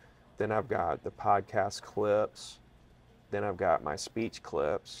camera. Then I've got the podcast clips. Then I've got my speech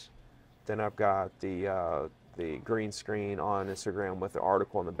clips. Then I've got the green screen on Instagram with the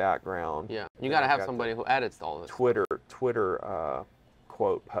article in the background. Yeah, you got to have somebody who edits all this. Twitter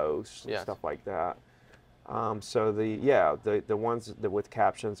quote posts and Yes. stuff like that. So the ones that with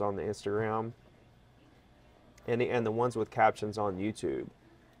captions on the Instagram and the ones with captions on YouTube,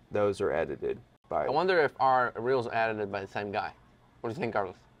 those are edited by. I wonder if our reels are edited by the same guy. What do you think,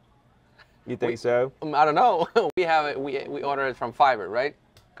 Carlos? You think so? I don't know. We have it. We order it from Fiverr, right,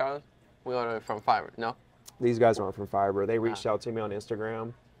 Carlos? We order it from Fiverr. No. These guys aren't from Fiverr. They reached out to me on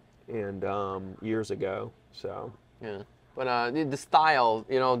Instagram, and years ago. So. Yeah. But the style,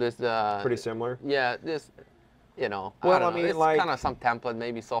 this. Pretty similar. Yeah. This. Well, I mean, it's like kind of some template,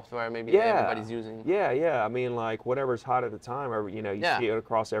 maybe software, maybe yeah, everybody's using. Yeah. I mean, like whatever's hot at the time, or you see it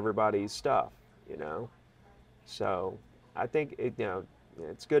across everybody's stuff, So I think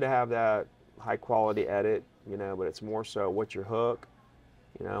it's good to have that high quality edit, but it's more so what's your hook,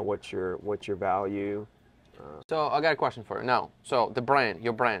 what's your value. So I got a question for you now. So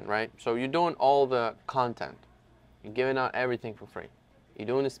your brand, right? So you're doing all the content, you're giving out everything for free. You're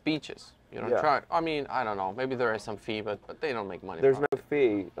doing the speeches. You don't charge. I mean, I don't know. Maybe there is some fee, but they don't make money. There's no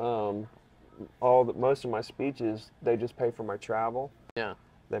fee. Most of my speeches, they just pay for my travel. Yeah.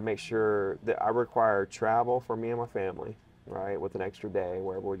 They make sure that I require travel for me and my family, right, with an extra day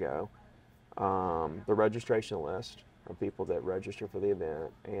wherever we go. The registration list of people that register for the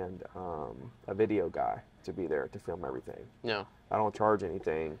event, and a video guy to be there to film everything. Yeah. I don't charge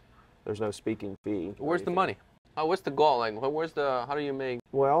anything. There's no speaking fee. Where's the money? What's the goal? Like, how do you make?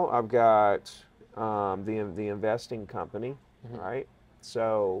 Well, I've got the investing company, right?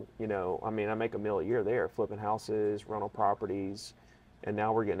 So, I mean, I make $1 million a year there, flipping houses, rental properties, and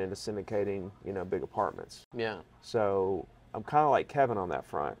now we're getting into syndicating, big apartments. Yeah. So, I'm kind of like Kevin on that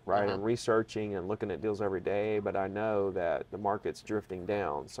front, right? Uh-huh. I'm researching and looking at deals every day, but I know that the market's drifting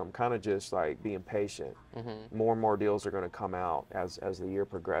down. So I'm kind of just like being patient. More and more deals are going to come out as the year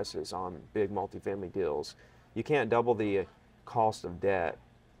progresses on big multifamily deals. You can't double the cost of debt,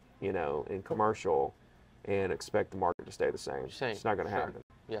 you know, in commercial and expect the market to stay the same. Same. It's not going to Sure. happen.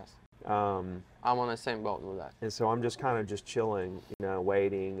 Yes. Um, I'm on the same boat with that. and so I'm just kind of just chilling, you know,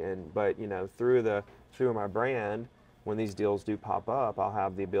 waiting. But you know, through my brand, when these deals do pop up, I'll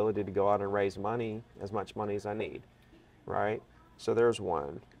have the ability to go out and raise money, as much money as I need, right? So there's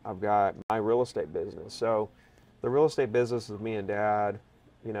one. I've got my real estate business. So the real estate business is me and Dad.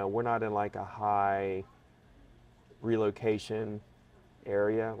 You know, we're not in like a high relocation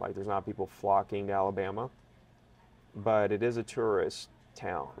area. Like there's not people flocking to Alabama, but it is a tourist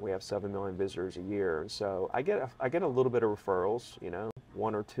town. We have 7 million visitors a year. So I get a little bit of referrals, you know,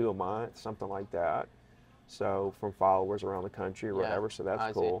 1 or 2 a month, something like that. So from followers around the country or whatever. So that's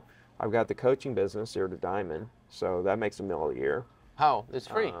I cool. I've got the coaching business, Zero to Diamond. So that makes $1 million a year. How? It's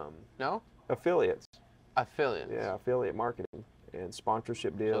free? No? Affiliates. Affiliates. Yeah, affiliate marketing and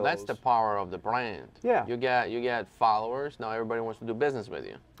sponsorship deals. So that's the power of the brand. Yeah. You get followers. Now everybody wants to do business with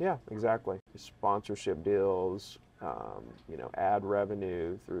you. Yeah, exactly. Sponsorship deals, you know, ad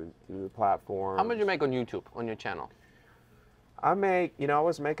revenue through the platform. How much you make on YouTube on your channel? I make, you know, I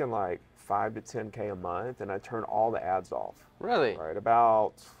was making like 5 to 10K a month, and I turned all the ads off. Really? Right,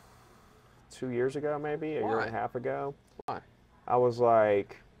 about 2 years ago, maybe a Why? year and a half ago. Why? I was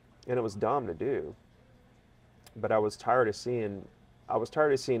like, and it was dumb to do, but I was tired of seeing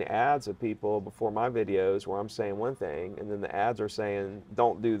ads of people before my videos where I'm saying one thing, and then the ads are saying,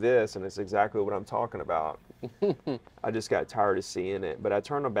 don't do this, and it's exactly what I'm talking about. I just got tired of seeing it, but I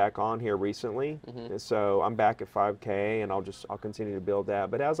turned them back on here recently, and so I'm back at 5K, and I'll continue to build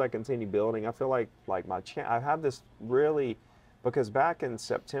that. But as I continue building, I feel like my I have this really, because back in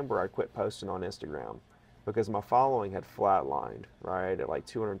September I quit posting on Instagram because my following had flatlined, right, at like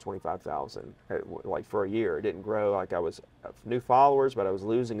 225,000, like for a year. It didn't grow. Like I was new followers, but I was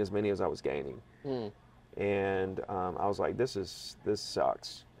losing as many as I was gaining. And I was like, this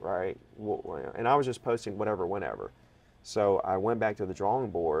sucks, right? And I was just posting whatever, whenever. So I went back to the drawing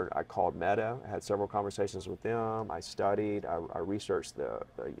board. I called Meta, I had several conversations with them. I studied, I researched the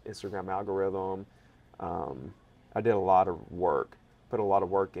Instagram algorithm. I did a lot of work, put a lot of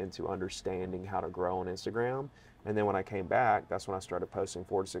work into understanding how to grow on Instagram. And then when I came back, that's when I started posting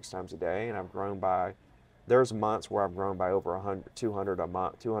 4 to 6 times a day. And I've grown by, there's months where I've grown by over 100, 200 a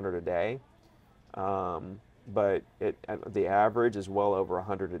month, 200 a day. But the average is well over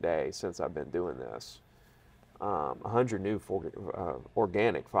 100 a day since I've been doing this. 100 new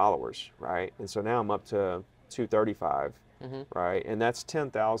organic followers, right? And so now I'm up to 235, right? And that's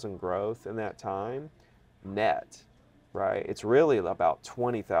 10,000 growth in that time net, right? It's really about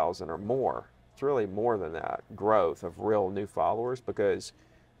 20,000 or more. It's really more than that growth of real new followers because,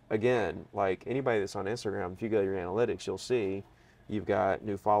 again, like anybody that's on Instagram, if you go to your analytics, you'll see you've got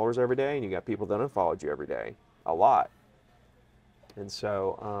new followers every day, and you got people that unfollowed you every day, a lot. And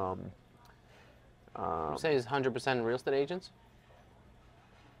so, you say it's 100% real estate agents?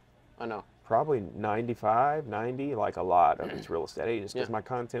 I know. probably 95, 90, like a lot of it's real estate agents because Yeah. my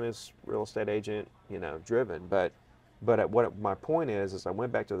content is real estate agent, you know, driven. But what my point is I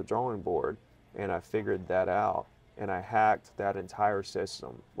went back to the drawing board and I figured that out and I hacked that entire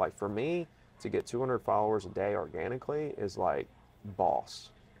system. Like for me to get 200 followers a day organically is like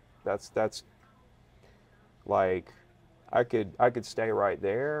boss. That's like I could stay right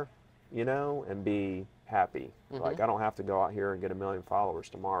there, you know, and be happy. Like I don't have to go out here and get 1 million followers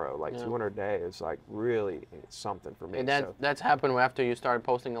tomorrow. Like 200 a day is like really something for me. And So, that's happened after you started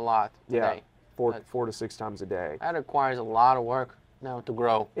posting a lot today. yeah, 4 to 6 times a day. That requires a lot of work now to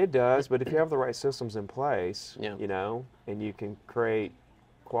grow. It does, but if you have the right systems in place, Yeah. you know, and you can create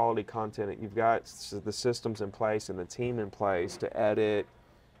quality content, you've got the systems in place and the team in place to edit,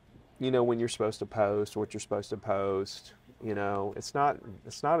 you know, when you're supposed to post, what you're supposed to post, you know, it's not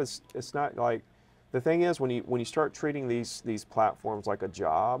like, the thing is when you start treating these platforms like a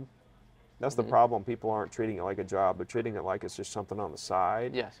job, that's the problem. People aren't treating it like a job, they're treating it like it's just something on the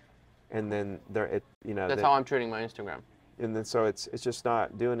side. Yes. And then That's how I'm treating my Instagram. and then so it's just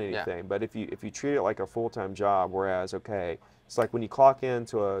not doing anything. Yeah. But if you treat it like a full-time job, whereas it's like when you clock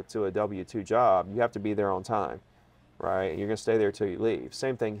into a W-2 job, you have to be there on time, right? And you're gonna stay there till you leave.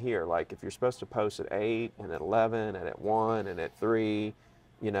 Same thing here. Like if you're supposed to post at 8 and at 11 and at 1 and at 3,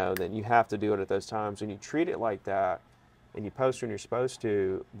 you know, then you have to do it at those times. And you treat it like that, and you post when you're supposed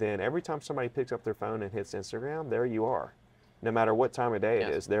to. Then every time somebody picks up their phone and hits Instagram, there you are. No matter what time of day it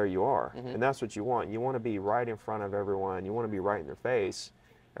Yes. is, there you are. Mhm. And that's what you want. You want to be right in front of everyone. You want to be right in their face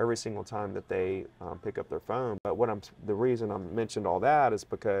every single time that they pick up their phone. But the reason I mentioned all that is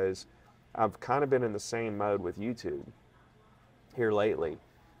because I've kind of been in the same mode with YouTube here lately.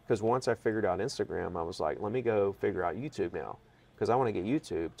 Because once I figured out Instagram, I was like, let me go figure out YouTube now. Because I want to get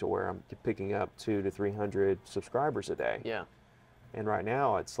YouTube to where I'm picking up 200 to 300 subscribers a day. Yeah. And right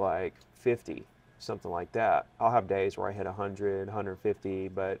now it's like 50, something like that. I'll have days where I hit 100, 150,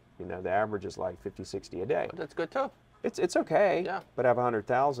 but you know, the average is like 50, 60 a day. But that's good too. It's okay, Yeah. but I have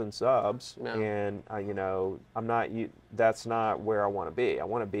 100,000 subs, Yeah. and you know, that's not where I want to be. I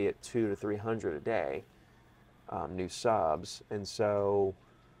want to be at 200 to 300 a day, new subs, and so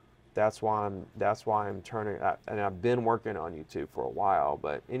that's why I'm turning. And I've been working on YouTube for a while,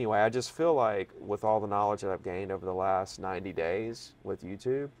 but anyway, I just feel like with all the knowledge that I've gained over the last 90 days with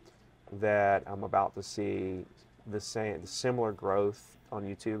YouTube, that I'm about to see the similar growth on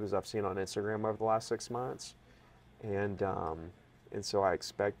YouTube as I've seen on Instagram over the last 6 months. And so I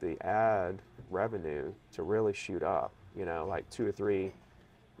expect the ad revenue to really shoot up, you know, like 2 or 3,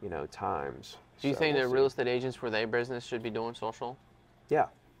 you know, times. Do you So think we'll that see. real estate agents for their business should be doing social? Yeah.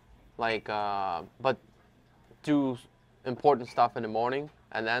 Like, but do important stuff in the morning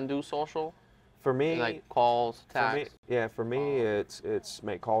and then do social? For me, Like calls, for me, texts? yeah, for me, it's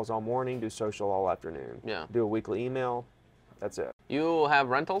make calls all morning, do social all afternoon. Yeah. Do a weekly email. That's it. You have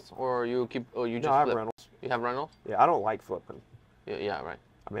rentals or you just No, I have flip? rentals. You have rentals? Yeah, I don't like flipping. Yeah, yeah, right.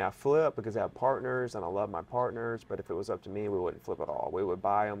 I mean, I flip because I have partners and I love my partners, but if it was up to me, we wouldn't flip at all. We would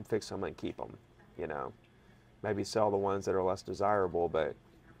buy them, fix them, and keep them, you know. Maybe sell the ones that are less desirable, but,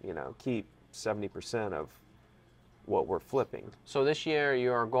 you know, keep 70% of what we're flipping. So this year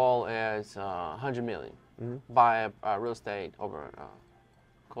your goal is 100 million. Mm-hmm. Buy a real estate over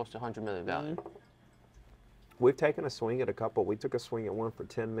close to 100 million value. We've taken a swing at a couple. We took a swing at one for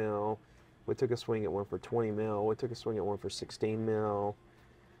 10 mil. We took a swing at one for 20 mil. We took a swing at one for 16 mil.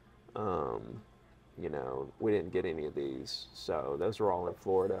 You know, we didn't get any of these. So those were all in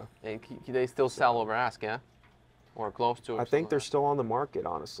Florida. And they still sell over ask, yeah? Or close to it? I think they're still on the market,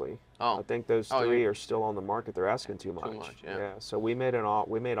 honestly. Oh. I think those Oh, three are still on the market. They're asking too much. much, yeah. So we made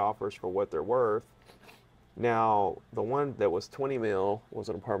offers for what they're worth. Now, the one that was 20 mil was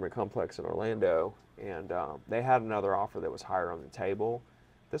an apartment complex in Orlando, and they had another offer that was higher on the table.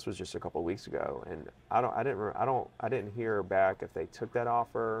 This was just a couple of weeks ago, and I didn't hear back if they took that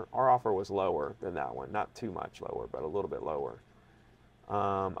offer. Our offer was lower than that one, not too much lower, but a little bit lower.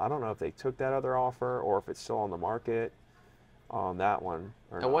 I don't know if they took that other offer or if it's still on the market on that one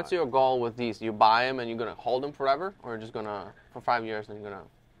or And not. what's your goal with these? You buy them and you're gonna hold them forever, or just gonna for 5 years and you're gonna?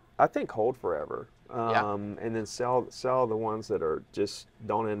 I think hold forever, Yeah. and then sell the ones that are just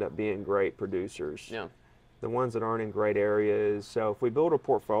don't end up being great producers. Yeah. The ones that aren't in great areas. So if we build a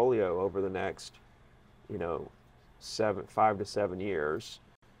portfolio over the next, you know, 5 to 7 years,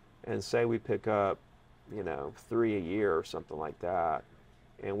 and say we pick up, you know, 3 a year or something like that,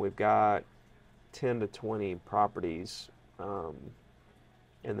 and we've got 10 to 20 properties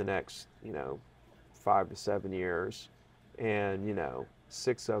in the next, you know, 5 to 7 years, and you know,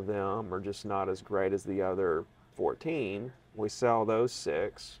 6 of them are just not as great as the other 14. We sell those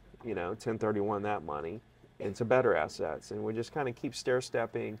 6, you know, 1031 that money into better assets, and we just kind of keep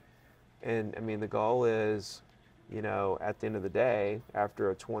stair-stepping. And I mean, the goal is, you know, at the end of the day,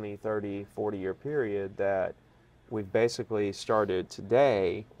 after a 20, 30, 40-year period, that we've basically started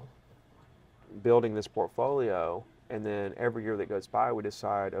today building this portfolio, and then every year that goes by, we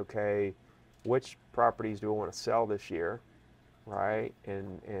decide, okay, which properties do we want to sell this year, right?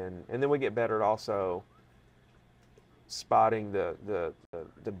 And then we get better at also spotting the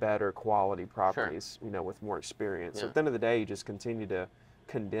better quality properties, you know, with more experience. So Yeah. at the end of the day, you just continue to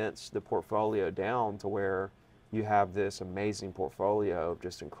condense the portfolio down to where you have this amazing portfolio of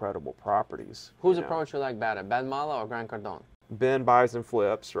just incredible properties. Whose you know. approach you like better, Ben Mala or Grant Cardone? Ben buys and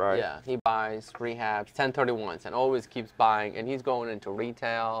flips, right? Yeah, he buys, rehabs, 1031s, and always keeps buying, and he's going into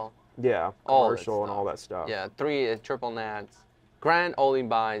retail. Yeah, All that commercial and stuff. all that stuff. Yeah, 3 triple nets. Grant only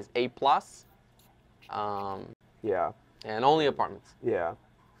buys A plus, Yeah, and only apartments. yeah.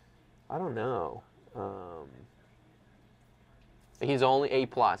 I don't know. He's only A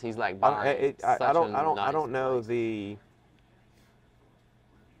plus. He's like buying. I don't know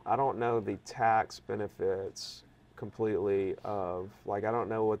the tax benefits completely of, like, I don't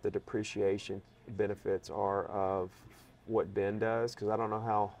know what the depreciation benefits are of what Ben does, because I don't know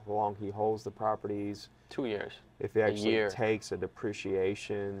how long he holds the properties, 2 years. if he actually year. takes a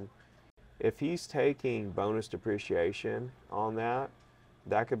depreciation. If he's taking bonus depreciation on that,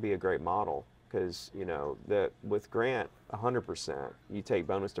 that could be a great model. because you know that with Grant 100%, you take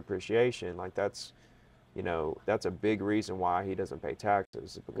bonus depreciation, like that's, you know, that's a big reason why he doesn't pay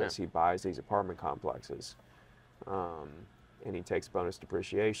taxes, because he buys these apartment complexes, and he takes bonus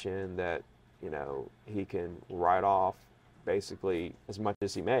depreciation that, you know, he can write off basically as much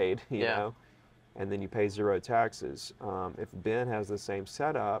as he made, you know, and then you pay zero taxes. If Ben has the same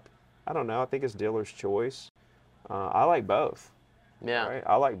setup, I don't know, I think it's dealer's choice. I like both. Yeah. Right?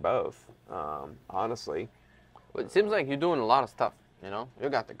 I like both, honestly. But it seems like you're doing a lot of stuff, you know? You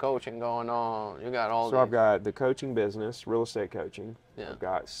got the coaching going on, you got all So I've got the coaching business, real estate coaching. Yeah. I've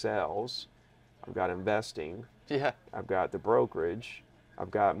got sales. I've got investing. Yeah. I've got the brokerage.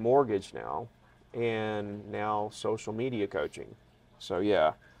 I've got mortgage now, and now social media coaching. So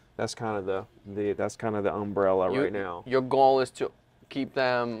yeah, that's kind of the umbrella right now. Your goal is to keep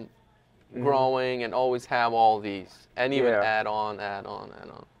them growing and always have all these, and even add on.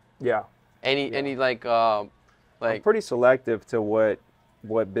 Yeah. Any like I'm pretty selective to what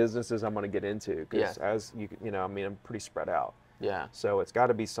businesses I'm going to get into, because as you know, I mean, I'm pretty spread out. Yeah. So it's got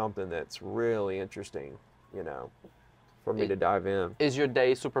to be something that's really interesting, you know, for me to dive in. Is your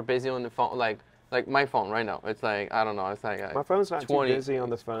day super busy on the phone? Like my phone right now, it's like, I don't know, it's like my phone's not 20, too busy on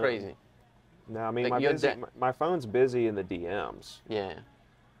the phone. Crazy. No, I mean, like my phone's busy in the DMs. Yeah.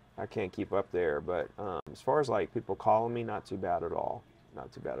 I can't keep up there, but as far as like people calling me, not too bad at all.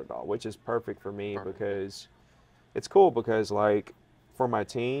 Not too bad at all, which is perfect for me because it's cool, because like for my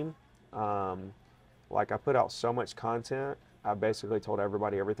team, like I put out so much content. I basically told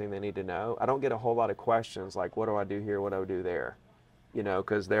everybody everything they need to know. I don't get a whole lot of questions like, what do I do here? What do I do there? You know,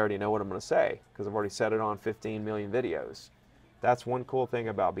 because they already know what I'm going to say, because I've already said it on 15 million videos. That's one cool thing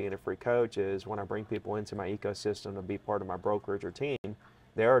about being a free coach, is when I bring people into my ecosystem to be part of my brokerage or team,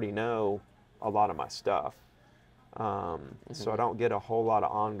 they already know a lot of my stuff. So I don't get a whole lot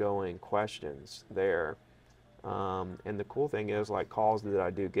of ongoing questions there. And the cool thing is, like, calls that I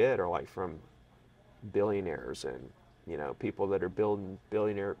do get are like from billionaires and, you know, people that are building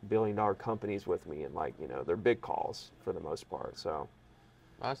billion-dollar companies with me, and like, you know, they're big calls for the most part. So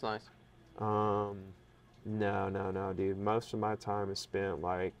that's nice. No, dude. Most of my time is spent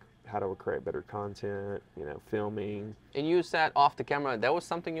like, how do I create better content, you know, filming. And you said off the camera, that was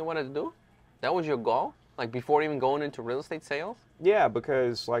something you wanted to do? That was your goal? Like before even going into real estate sales? Yeah,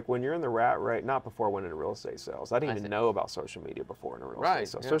 because like when you're in the rat race, not before I went into real estate sales. I didn't even know about social media before in real estate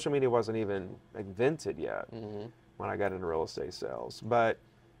sales. Social media wasn't even invented yet when I got into real estate sales. But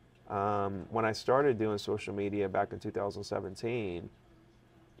when I started doing social media back in 2017,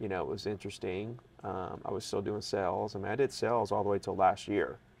 you know, it was interesting. I was still doing sales. I mean, I did sales all the way till last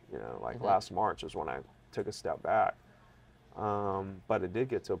year. You know, like last March is when I took a step back. But it did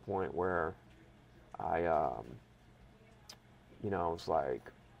get to a point where I, you know, I was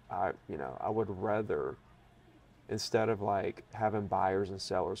like, I would rather, instead of like having buyers and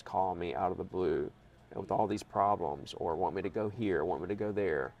sellers call me out of the blue with all these problems, or want me to go here, want me to go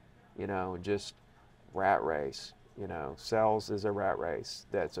there, you know, just rat race. You know, sales is a rat race.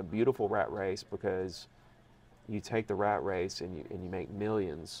 That's a beautiful rat race, because you take the rat race and you make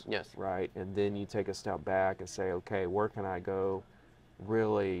millions, right? And then you take a step back and say, okay, where can I go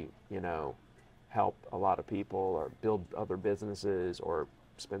really, you know, help a lot of people, or build other businesses, or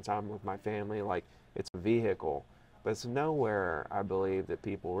spend time with my family. Like, it's a vehicle, but it's nowhere, I believe, that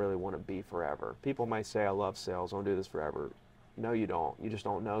people really want to be forever. People might say, I love sales, I want to do this forever. No, you don't. You just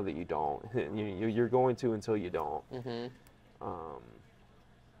don't know that you don't. You're going to until you don't.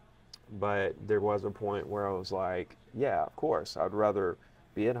 But there was a point where I was like, yeah, of course, I'd rather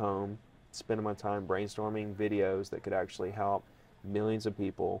be at home, spending my time brainstorming videos that could actually help millions of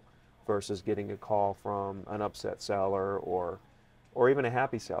people, versus getting a call from an upset seller, or even a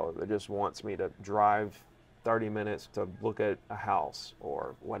happy seller that just wants me to drive 30 minutes to look at a house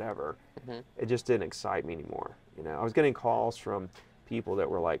or whatever. It just didn't excite me anymore. You know, I was getting calls from people that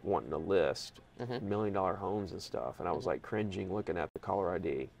were like wanting to list $1 million homes and stuff, and I was like cringing looking at the caller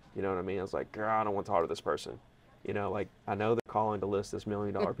ID. You know what I mean? I was like, girl, I don't want to talk to this person. You know, like, I know they're calling to list this $1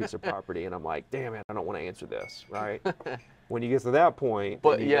 million piece of property, and I'm like, damn it, I don't want to answer this, right? When you get to that point,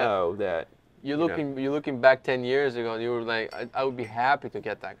 but you know that you're looking back 10 years ago, and you were like, I would be happy to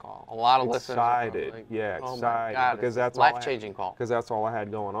get that call. A lot of listeners excited, like, excited, oh my God, because that's life-changing call. Because that's all I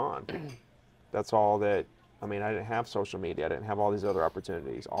had going on. That's all that. I mean, I didn't have social media. I didn't have all these other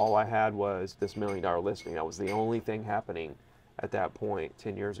opportunities. All I had was this $1 million listing. That was the only thing happening at that point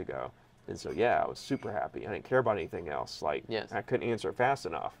 10 years ago. And so, yeah, I was super happy. I didn't care about anything else. Like, I couldn't answer it fast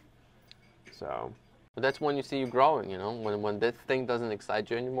enough. So. But that's when you see you growing, you know, when this thing doesn't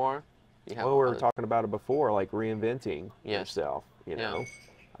excite you anymore. Well, we were talking about it before, like reinventing yourself, you know.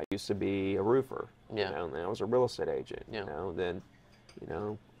 I used to be a roofer. Yeah. You know, and then I was a real estate agent. Yeah. You know, then, you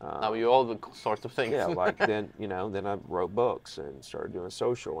know. Now you all the sorts of things. Yeah, like then, you know, then I wrote books and started doing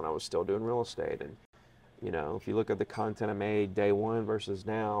social when I was still doing real estate. And, you know, if you look at the content I made day one versus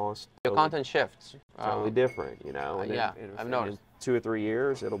now, it's Your content shifts. totally different, you know. And yeah, in I've noticed. 2 or 3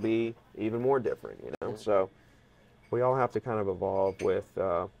 years, it'll be even more different, you know. So we all have to kind of evolve with.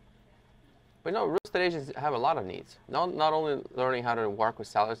 But you know, real estate agents have a lot of needs. Not only learning how to work with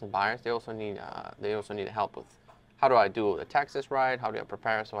sellers and buyers, they also need help with how do I do the taxes right? How do I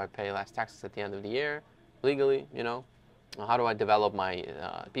prepare so I pay less taxes at the end of the year legally? You know, how do I develop my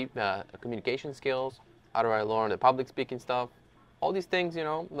communication skills? How do I learn the public speaking stuff? All these things, you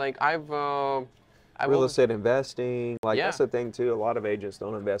know, like real estate investing, like Yeah. that's the thing too. A lot of agents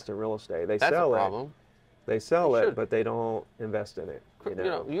don't invest in real estate. They That's sell a it. problem. They sell They it, should. but they don't invest in it. You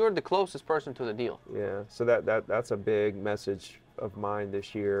know? You're the closest person to the deal. Yeah. So that's a big message of mine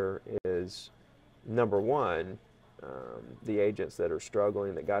this year is, number one, the agents that are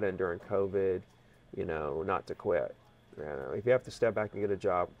struggling that got in during COVID, you know, not to quit. You know, if you have to step back and get a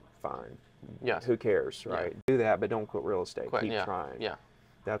job, fine. Yes. Who cares, right? Do that, but don't quit real estate. Quit, Keep yeah. trying. Yeah.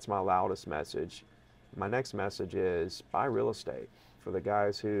 That's my loudest message. My next message is buy real estate. For the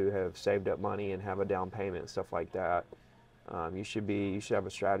guys who have saved up money and have a down payment and stuff like that, you should have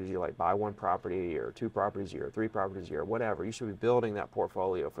a strategy like buy 1 property or 2 properties a year, 3 properties a year, whatever. You should be building that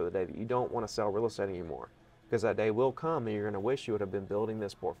portfolio for the day that you don't want to sell real estate anymore, because that day will come and you're going to wish you would have been building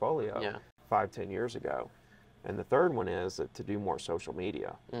this portfolio 5-10 years ago. And the third one is that to do more social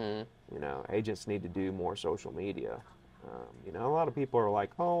media. Mm-hmm. You know, agents need to do more social media. You know, a lot of people are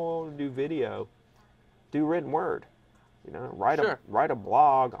like, oh, do video, do written word. You know, write a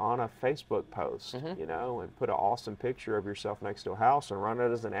blog on a Facebook post, you know, and put an awesome picture of yourself next to a house and run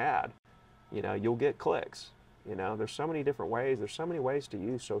it as an ad. You know, you'll get clicks. You know, there's so many different ways. There's so many ways to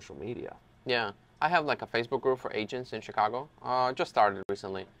use social media. Yeah. I have like a Facebook group for agents in Chicago. Just started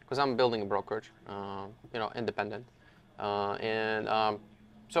recently because I'm building a brokerage, you know, independent.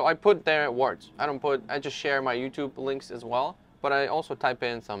 So I put there words. I just share my YouTube links as well, but I also type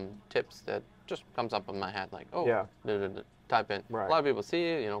in some tips that just comes up in my head, like, oh, type in. Right. A lot of people see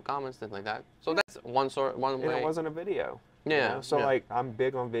it, you know, comments, things like that. So that's one And way. it wasn't a video. Yeah. You know? So like, I'm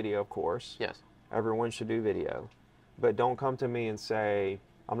big on video, of course. Yes. Everyone should do video, but don't come to me and say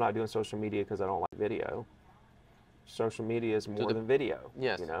I'm not doing social media because I don't like video. Social media is more than video.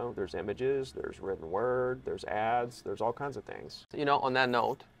 Yes. You know, there's images, there's written word, there's ads, there's all kinds of things. You know, on that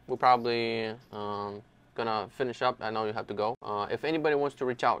note, we're probably gonna finish up. I know you have to go. If anybody wants to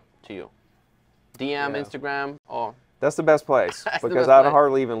reach out to you, DM, Instagram, or that's the best place because I don't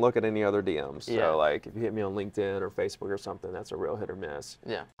hardly even look at any other DMs. Yeah. So like if you hit me on LinkedIn or Facebook or something, that's a real hit or miss.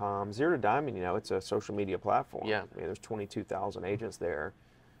 Yeah. Zero to Diamond, you know, it's a social media platform. Yeah. I mean, there's 22,000 agents there.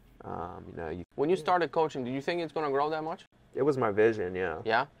 You know, when you started coaching, did you think it's gonna grow that much? It was my vision, yeah.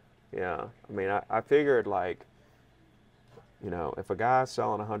 Yeah. Yeah. I mean, I figured like, you know, if a guy's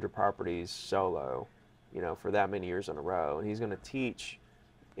selling 100 properties solo, you know, for that many years in a row, and he's going to teach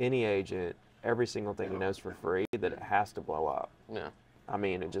any agent every single thing he knows for free, that it has to blow up. Yeah. I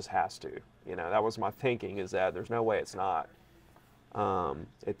mean, it just has to. You know, that was my thinking, is that there's no way it's not.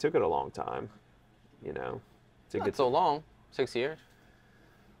 It took it a long time, you know. To Not get so long, 6 years.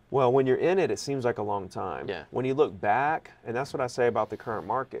 Well, when you're in it, it seems like a long time. Yeah. When you look back, and that's what I say about the current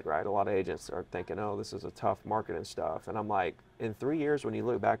market, right? A lot of agents are thinking, oh, this is a tough market and stuff. And I'm like, in 3 years, when you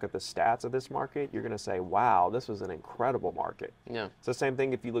look back at the stats of this market, you're going to say, wow, this was an incredible market. Yeah. It's the same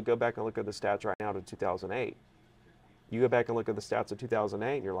thing if you go back and look at the stats right now to 2008. You go back and look at the stats of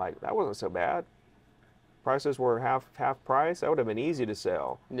 2008, and you're like, that wasn't so bad. Prices were half price. That would have been easy to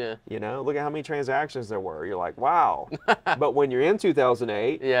sell. Yeah. You know, look at how many transactions there were. You're like, wow. But when you're in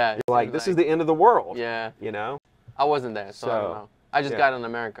 2008, Yeah. you're like, this is the end of the world. Yeah. You know? I wasn't there, so I don't know. I just got in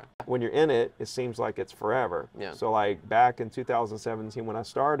America. When you're in it, it seems like it's forever. Yeah. So like back in 2017 when I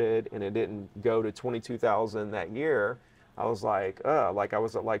started and it didn't go to 22,000 that year, I was like I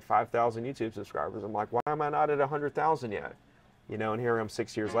was at like 5,000 YouTube subscribers. I'm like, why am I not at 100,000 yet? You know, and here I am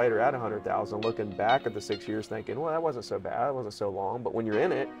 6 years later at 100,000, looking back at the 6 years thinking, well, that wasn't so bad. It wasn't so long. But when you're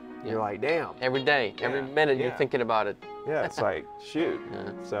in it, you're like, damn. Every day, every minute you're thinking about it. Yeah, it's like, shoot.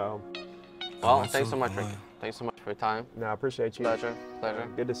 Yeah. So. Well, thanks so much, Rick. Thanks so much for your time. No, I appreciate you. Pleasure.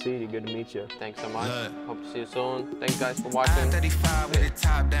 Good to see you. Good to meet you. Thanks so much. Hope to see you soon. Thanks, guys, for watching. 35 with the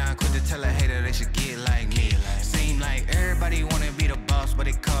top down, quit to tell a hater they should get like me. Seem like everybody wanna be the boss, but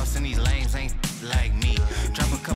it costs and these lames ain't like me.